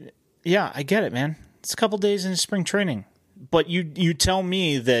 It's like, yeah, I get it, man. It's a couple days into spring training, but you tell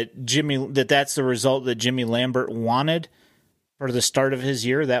me that that's the result that Jimmy Lambert wanted for the start of his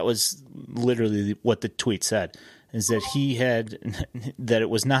year. That was literally what the tweet said, is that that it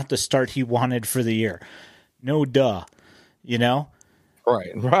was not the start he wanted for the year. No, duh.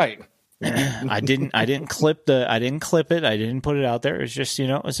 Right. I didn't clip it. I didn't put it out there. It's just,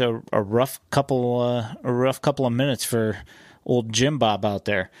 it's a rough couple of minutes for old Jim Bob out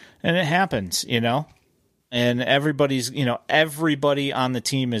there. And it happens, and everybody on the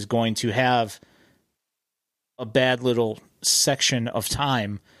team is going to have a bad little section of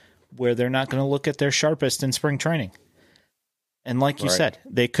time where they're not going to look at their sharpest in spring training. And like you said,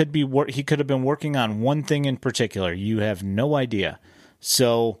 they could be he could have been working on one thing in particular. You have no idea.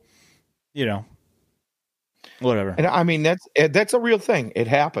 So, whatever. And I mean, that's a real thing. It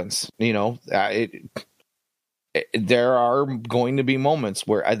happens. There are going to be moments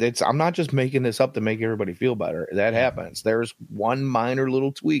where I'm not just making this up to make everybody feel better. That happens. There's one minor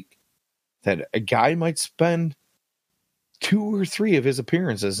little tweak that a guy might spend 2 or 3 of his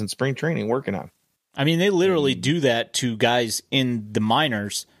appearances in spring training working on. I mean, they literally do that to guys in the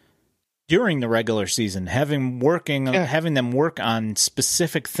minors during the regular season, having them work on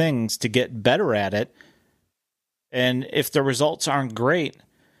specific things to get better at it. And if the results aren't great,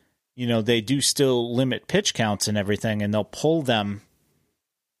 they do still limit pitch counts and everything, and they'll pull them.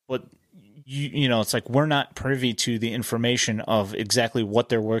 But, it's like we're not privy to the information of exactly what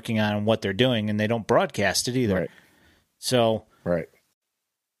they're working on and what they're doing, and they don't broadcast it either. Right. So, right.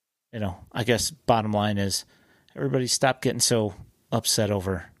 I guess bottom line is everybody stop getting so upset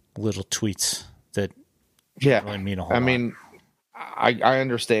over little tweets that really mean a whole lot. I mean, I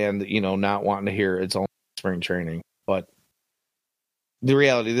understand that, not wanting to hear it's only spring training, but the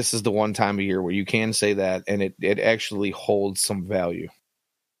reality, this is the one time of year where you can say that, and it actually holds some value.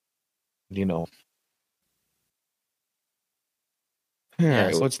 All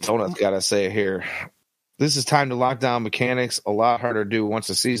right, what's Donut's got to say here? This is time to lock down mechanics. A lot harder to do once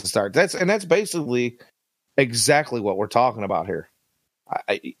the season starts. That's basically exactly what we're talking about here.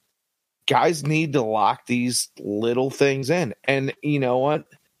 Guys need to lock these little things in. And you know what?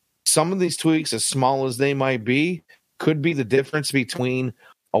 Some of these tweaks, as small as they might be, could be the difference between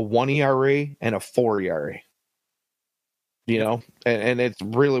a 1 ERA and a 4 ERA. And it's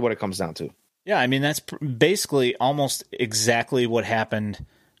really what it comes down to. Yeah, I mean, that's basically almost exactly what happened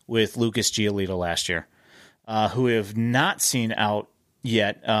with Lucas Giolito last year, who we have not seen out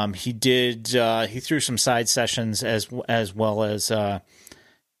yet. He threw some side sessions as well as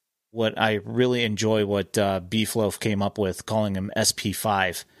what I really enjoy what Beefloaf came up with, calling him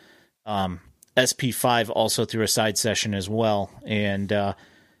SP5. SP5 also threw a side session as well, and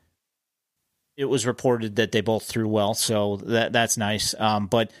it was reported that they both threw well, so that's nice.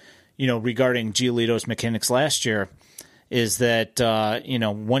 But regarding Giolito's mechanics last year, is that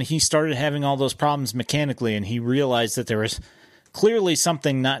when he started having all those problems mechanically, and he realized that there was clearly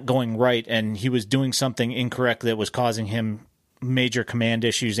something not going right, and he was doing something incorrect that was causing him major command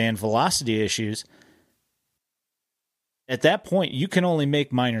issues and velocity issues. At that point, you can only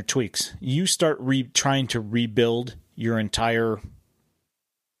make minor tweaks. You start trying to rebuild your entire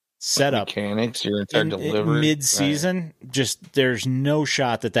setup, mechanics, your entire delivery mid-season. Right. Just there's no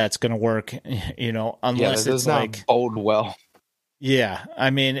shot that that's going to work. Unless it's like not bode well. Yeah, I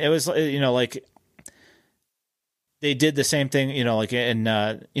mean, it was like they did the same thing. Like in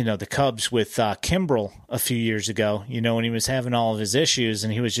the Cubs with Kimbrel a few years ago. When he was having all of his issues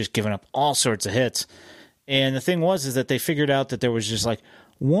and he was just giving up all sorts of hits. And the thing is that they figured out that there was just like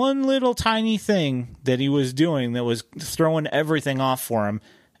one little tiny thing that he was doing that was throwing everything off for him.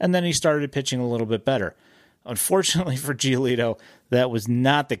 And then he started pitching a little bit better. Unfortunately for Giolito, that was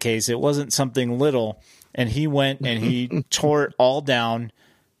not the case. It wasn't something little. And he went and he tore it all down,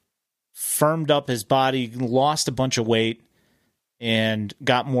 firmed up his body, lost a bunch of weight, and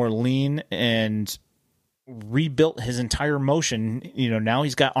got more lean and rebuilt his entire motion. Now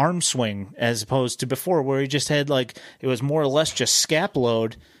he's got arm swing as opposed to before where he just had it was more or less just scap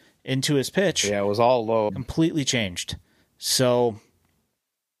load into his pitch. Yeah, it was all low. Completely changed. So,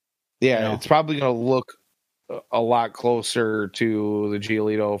 yeah, it's probably going to look a lot closer to the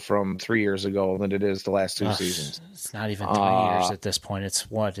Giolito from 3 years ago than it is the last 2 seasons. It's not even 3 years at this point. It's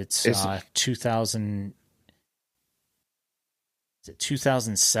what? It's 2000. Is it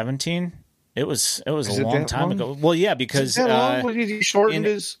 2017? It was a long time ago. Well, yeah, because he shortened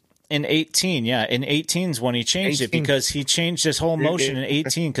his in 18. Yeah, in 18 is when he changed 18. It because he changed his whole motion in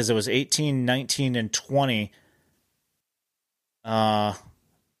 18 because it was 18, 19, and 20.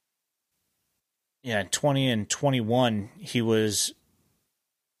 20 and 21, he was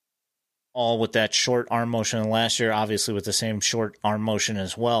all with that short arm motion. And last year, obviously, with the same short arm motion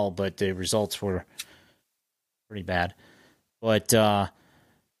as well, but the results were pretty bad. But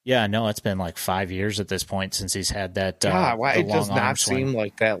it's been like 5 years at this point since he's had that. It does not seem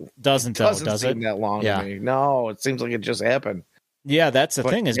like that. Does it? That long to me. No, it seems like it just happened. Yeah, that's the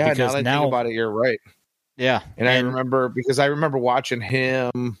thing is because now that I think about it, you're right. Yeah, and I remember watching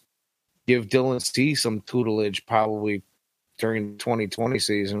him give Dylan C some tutelage probably during the 2020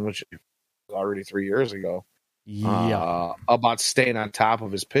 season, which was already 3 years ago. Yeah, about staying on top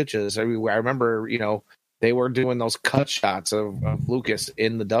of his pitches. I remember, They were doing those cut shots of Lucas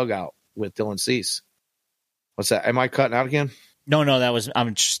in the dugout with Dylan Cease. What's that? Am I cutting out again? No,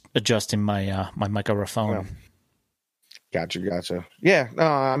 I'm just adjusting my my microphone. Yeah. Gotcha. Yeah, no,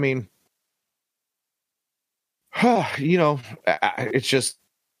 I mean, it's just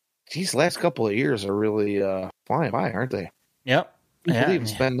these last couple of years are really flying by, aren't they? Yep. I can't believe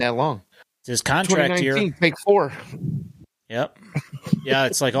it's been that long. It's his contract year. Take 4. Yep. Yeah,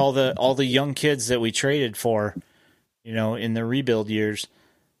 it's like all the young kids that we traded for, in the rebuild years.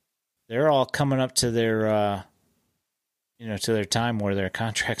 They're all coming up to their to their time where their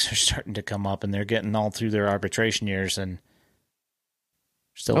contracts are starting to come up, and they're getting all through their arbitration years, and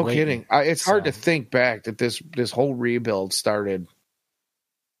still no waiting. Kidding. It's hard to think back that this whole rebuild started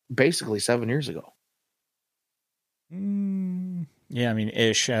basically 7 years ago. Yeah, I mean,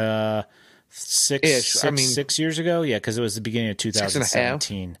 ish. 6 years ago. Yeah, because it was the beginning of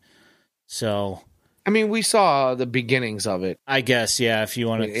 2017. So, I mean, we saw the beginnings of it. I guess, yeah. If you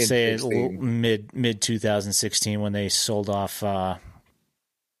want to say it, mid 2016 when they sold off,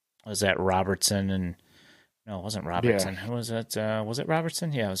 was that Robertson and no, it wasn't Robertson. Yeah. Who was that? Was it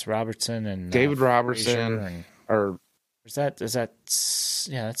Robertson? Yeah, it was Robertson and David Robertson. Or is that?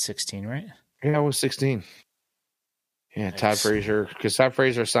 Yeah, that's 16, right? Yeah, it was 16. Yeah, nice. Todd Frazier, because Todd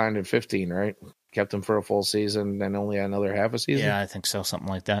Frazier signed in 15, right? Kept him for a full season, then only another half a season. Yeah, I think so, something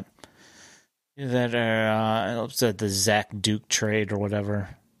like that. That the Zach Duke trade or whatever.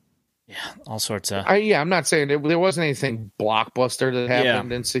 Yeah, all sorts of. I'm not saying there wasn't anything blockbuster that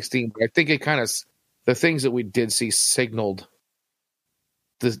happened in 16. But I think it kind of the things that we did see signaled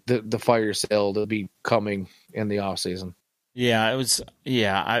the fire sale to be coming in the offseason. Yeah, it was.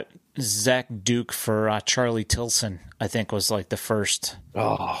 Yeah, Zach Duke for Charlie Tilson, I think, was like the first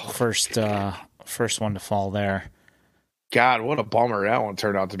one to fall there. God, what a bummer that one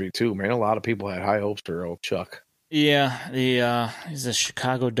turned out to be too, man. A lot of people had high hopes for old Chuck. Yeah, he's a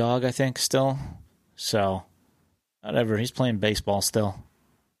Chicago dog, I think, still. So, whatever. He's playing baseball still.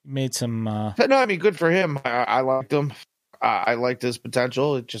 He made some. No, I mean, good for him. I liked him. I liked his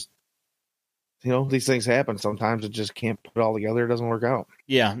potential. It just. These things happen. Sometimes it just can't put it all together. It doesn't work out.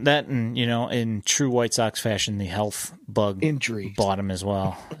 Yeah, that and, in true White Sox fashion, the health bug injury bought him as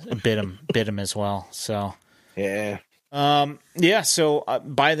well. bit him as well. So, yeah. So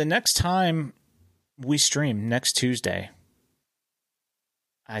by the next time we stream, next Tuesday,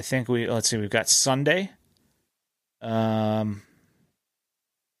 I think we've got Sunday. Maybe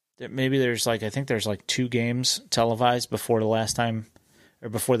there's I think there's 2 games televised before the last time. Or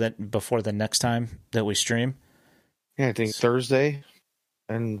before the next time that we stream. Yeah, I think Thursday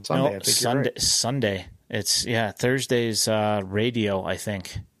and Sunday. No, I think right. Sunday. It's Thursday's radio, I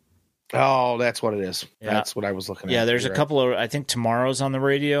think. Oh, that's what it is. Yeah. That's what I was looking at. Yeah, there's a couple of. I think tomorrow's on the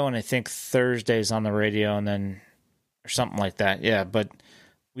radio, and I think Thursday's on the radio, and then or something like that. Yeah, but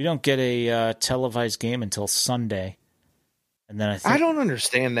we don't get a televised game until Sunday, and then I don't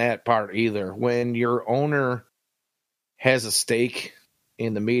understand that part either. When your owner has a stake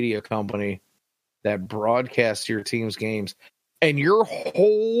in the media company that broadcasts your team's games, and your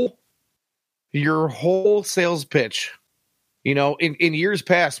whole sales pitch, in years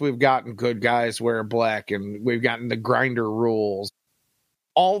past, we've gotten good guys wear black, and we've gotten the grinder rules,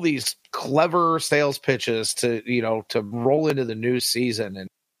 all these clever sales pitches to roll into the new season. And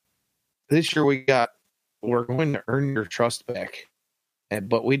this year we're going to earn your trust back.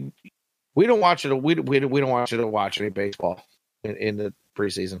 But we don't watch it. We don't want you to watch any baseball in the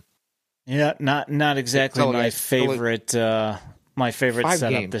preseason. Yeah, not exactly my favorite setup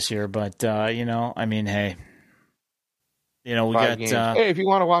games this year, but I mean, hey, we got hey, if you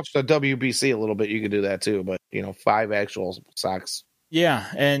want to watch the WBC a little bit, you can do that too, but 5 actual Sox. Yeah,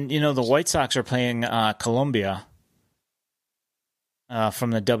 and the White Sox are playing Colombia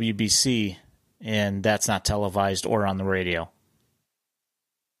from the WBC, and that's not televised or on the radio.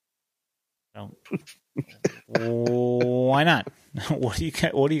 So, why not? What are you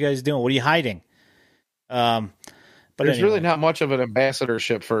guys doing? What are you hiding? But there's really not much of an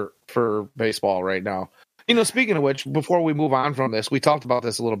ambassadorship for baseball right now. Speaking of which, before we move on from this, we talked about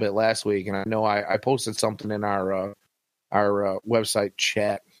this a little bit last week, and I know I posted something in our website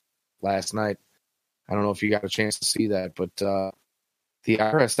chat last night. I don't know if you got a chance to see that, but the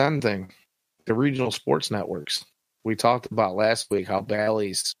RSN thing, the regional sports networks, we talked about last week how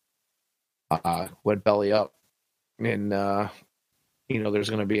Bally's went belly up, and there's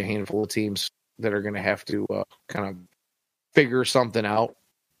going to be a handful of teams that are going to have to kind of figure something out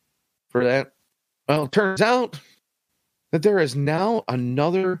for that. Well, it turns out that there is now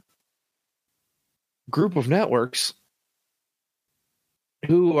another group of networks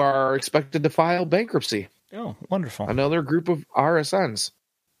who are expected to file bankruptcy. Oh, wonderful. Another group of RSNs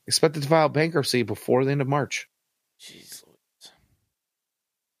expected to file bankruptcy before the end of March. Jeez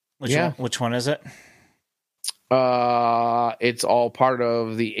Louise. Which one is it? It's all part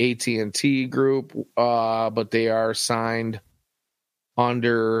of the AT&T group, but they are signed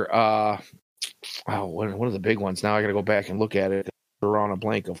under one of the big ones. Now I got to go back and look at it. We're on a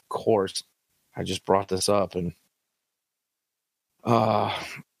blank, of course. I just brought this up, and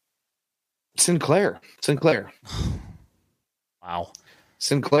Sinclair. Wow.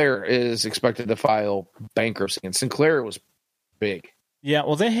 Sinclair is expected to file bankruptcy, and Sinclair was big. Yeah,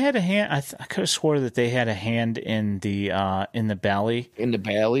 well, they had a hand. I could have swore that they had a hand in the Bally, in the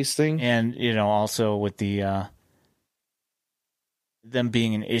Bally's thing, and also with the them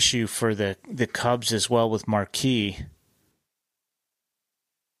being an issue for the Cubs as well with Marquee.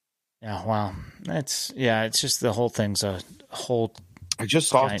 Yeah, wow, it's just the whole thing's a whole. I just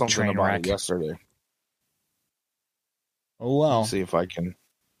saw something about it yesterday. Oh well, let's see if I can.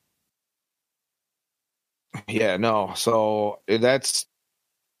 Yeah, no. So that's.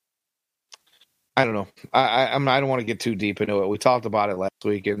 I don't know. I don't want to get too deep into it. We talked about it last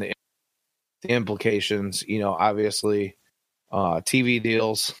week and the implications. Obviously, TV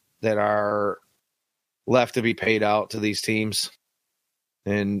deals that are left to be paid out to these teams,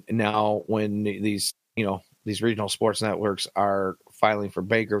 and now when these regional sports networks are filing for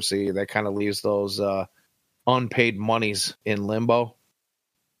bankruptcy, that kind of leaves those unpaid monies in limbo.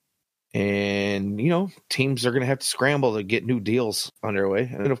 And teams are going to have to scramble to get new deals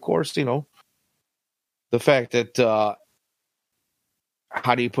underway, and of course, the fact that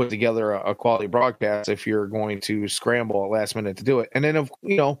how do you put together a quality broadcast if you're going to scramble at last minute to do it? And then,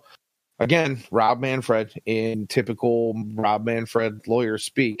 again, Rob Manfred, in typical Rob Manfred lawyer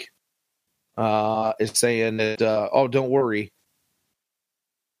speak, is saying that, don't worry,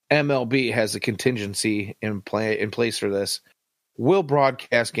 MLB has a contingency in place for this. We'll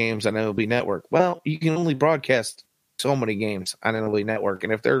broadcast games on MLB Network. Well, you can only broadcast so many games on MLB Network,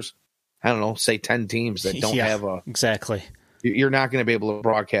 and if there's say 10 teams that don't have exactly. You're not going to be able to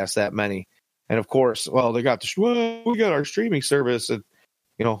broadcast that many. And of course, we got our streaming service at,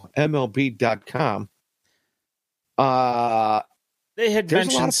 MLB.com. They had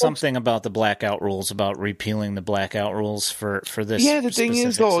mentioned something about the blackout rules, about repealing the blackout rules for this. Yeah, the thing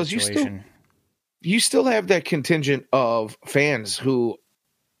is, though, is you still have that contingent of fans who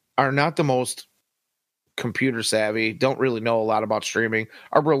are not the most computer savvy, don't really know a lot about streaming,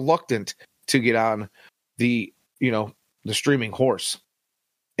 are reluctant to get on the streaming horse.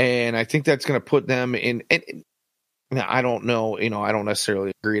 And I think that's going to put them in, and I don't know, I don't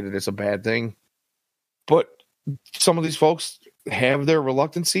necessarily agree that it's a bad thing, but some of these folks have their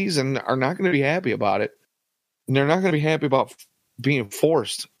reluctancies and are not going to be happy about it. And they're not going to be happy about being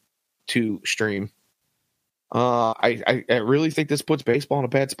forced to stream. I really think this puts baseball in a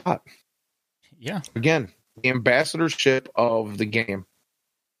bad spot. Yeah. Again, the ambassadorship of the game,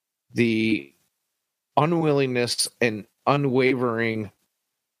 the unwillingness and unwavering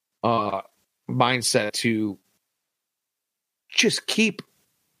mindset to just keep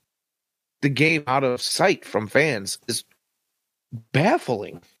the game out of sight from fans is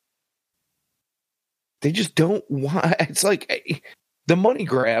baffling. They just don't want. It's like the money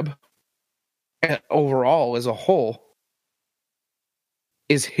grab overall as a whole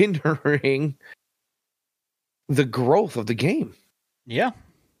is hindering the growth of the game. Yeah.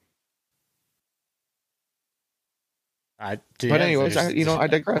 But anyways, I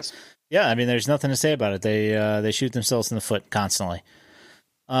digress. Yeah, I mean, there's nothing to say about it. They shoot themselves in the foot constantly.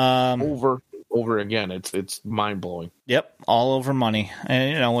 Over again. It's mind blowing. Yep, all over money,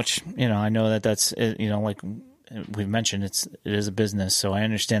 and which I know that's like we've mentioned, it is a business, so I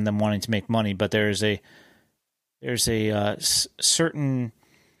understand them wanting to make money, but there's a certain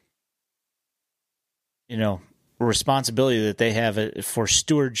responsibility that they have for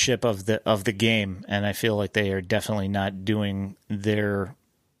stewardship of the game, and I feel like they are definitely not doing their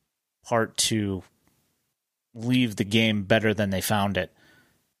part to leave the game better than they found it.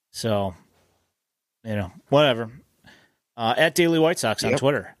 So, whatever. At Daily White Sox on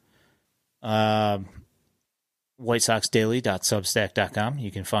Twitter. WhiteSoxDaily.substack.com.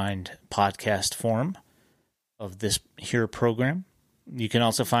 You can find podcast form of this here program. You can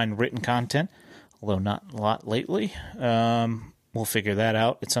also find written content, although not a lot lately. We'll figure that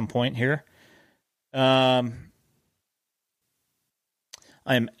out at some point here. I'm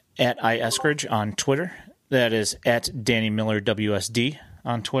at iEskridge on Twitter. That is at Danny Miller WSD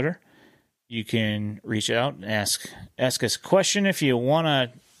on Twitter. You can reach out and ask us a question if you want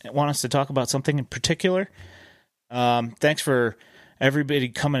us to talk about something in particular. Thanks for everybody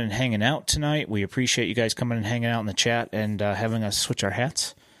coming and hanging out tonight. We appreciate you guys coming and hanging out in the chat and having us switch our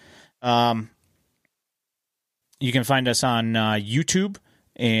hats. You can find us on YouTube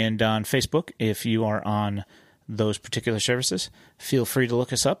and on Facebook if you are on those particular services. Feel free to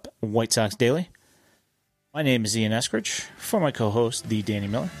look us up, White Sox Daily. My name is Ian Eskridge. For my co-host, the Danny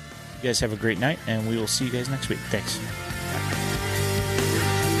Miller. You guys have a great night, and we will see you guys next week. Thanks.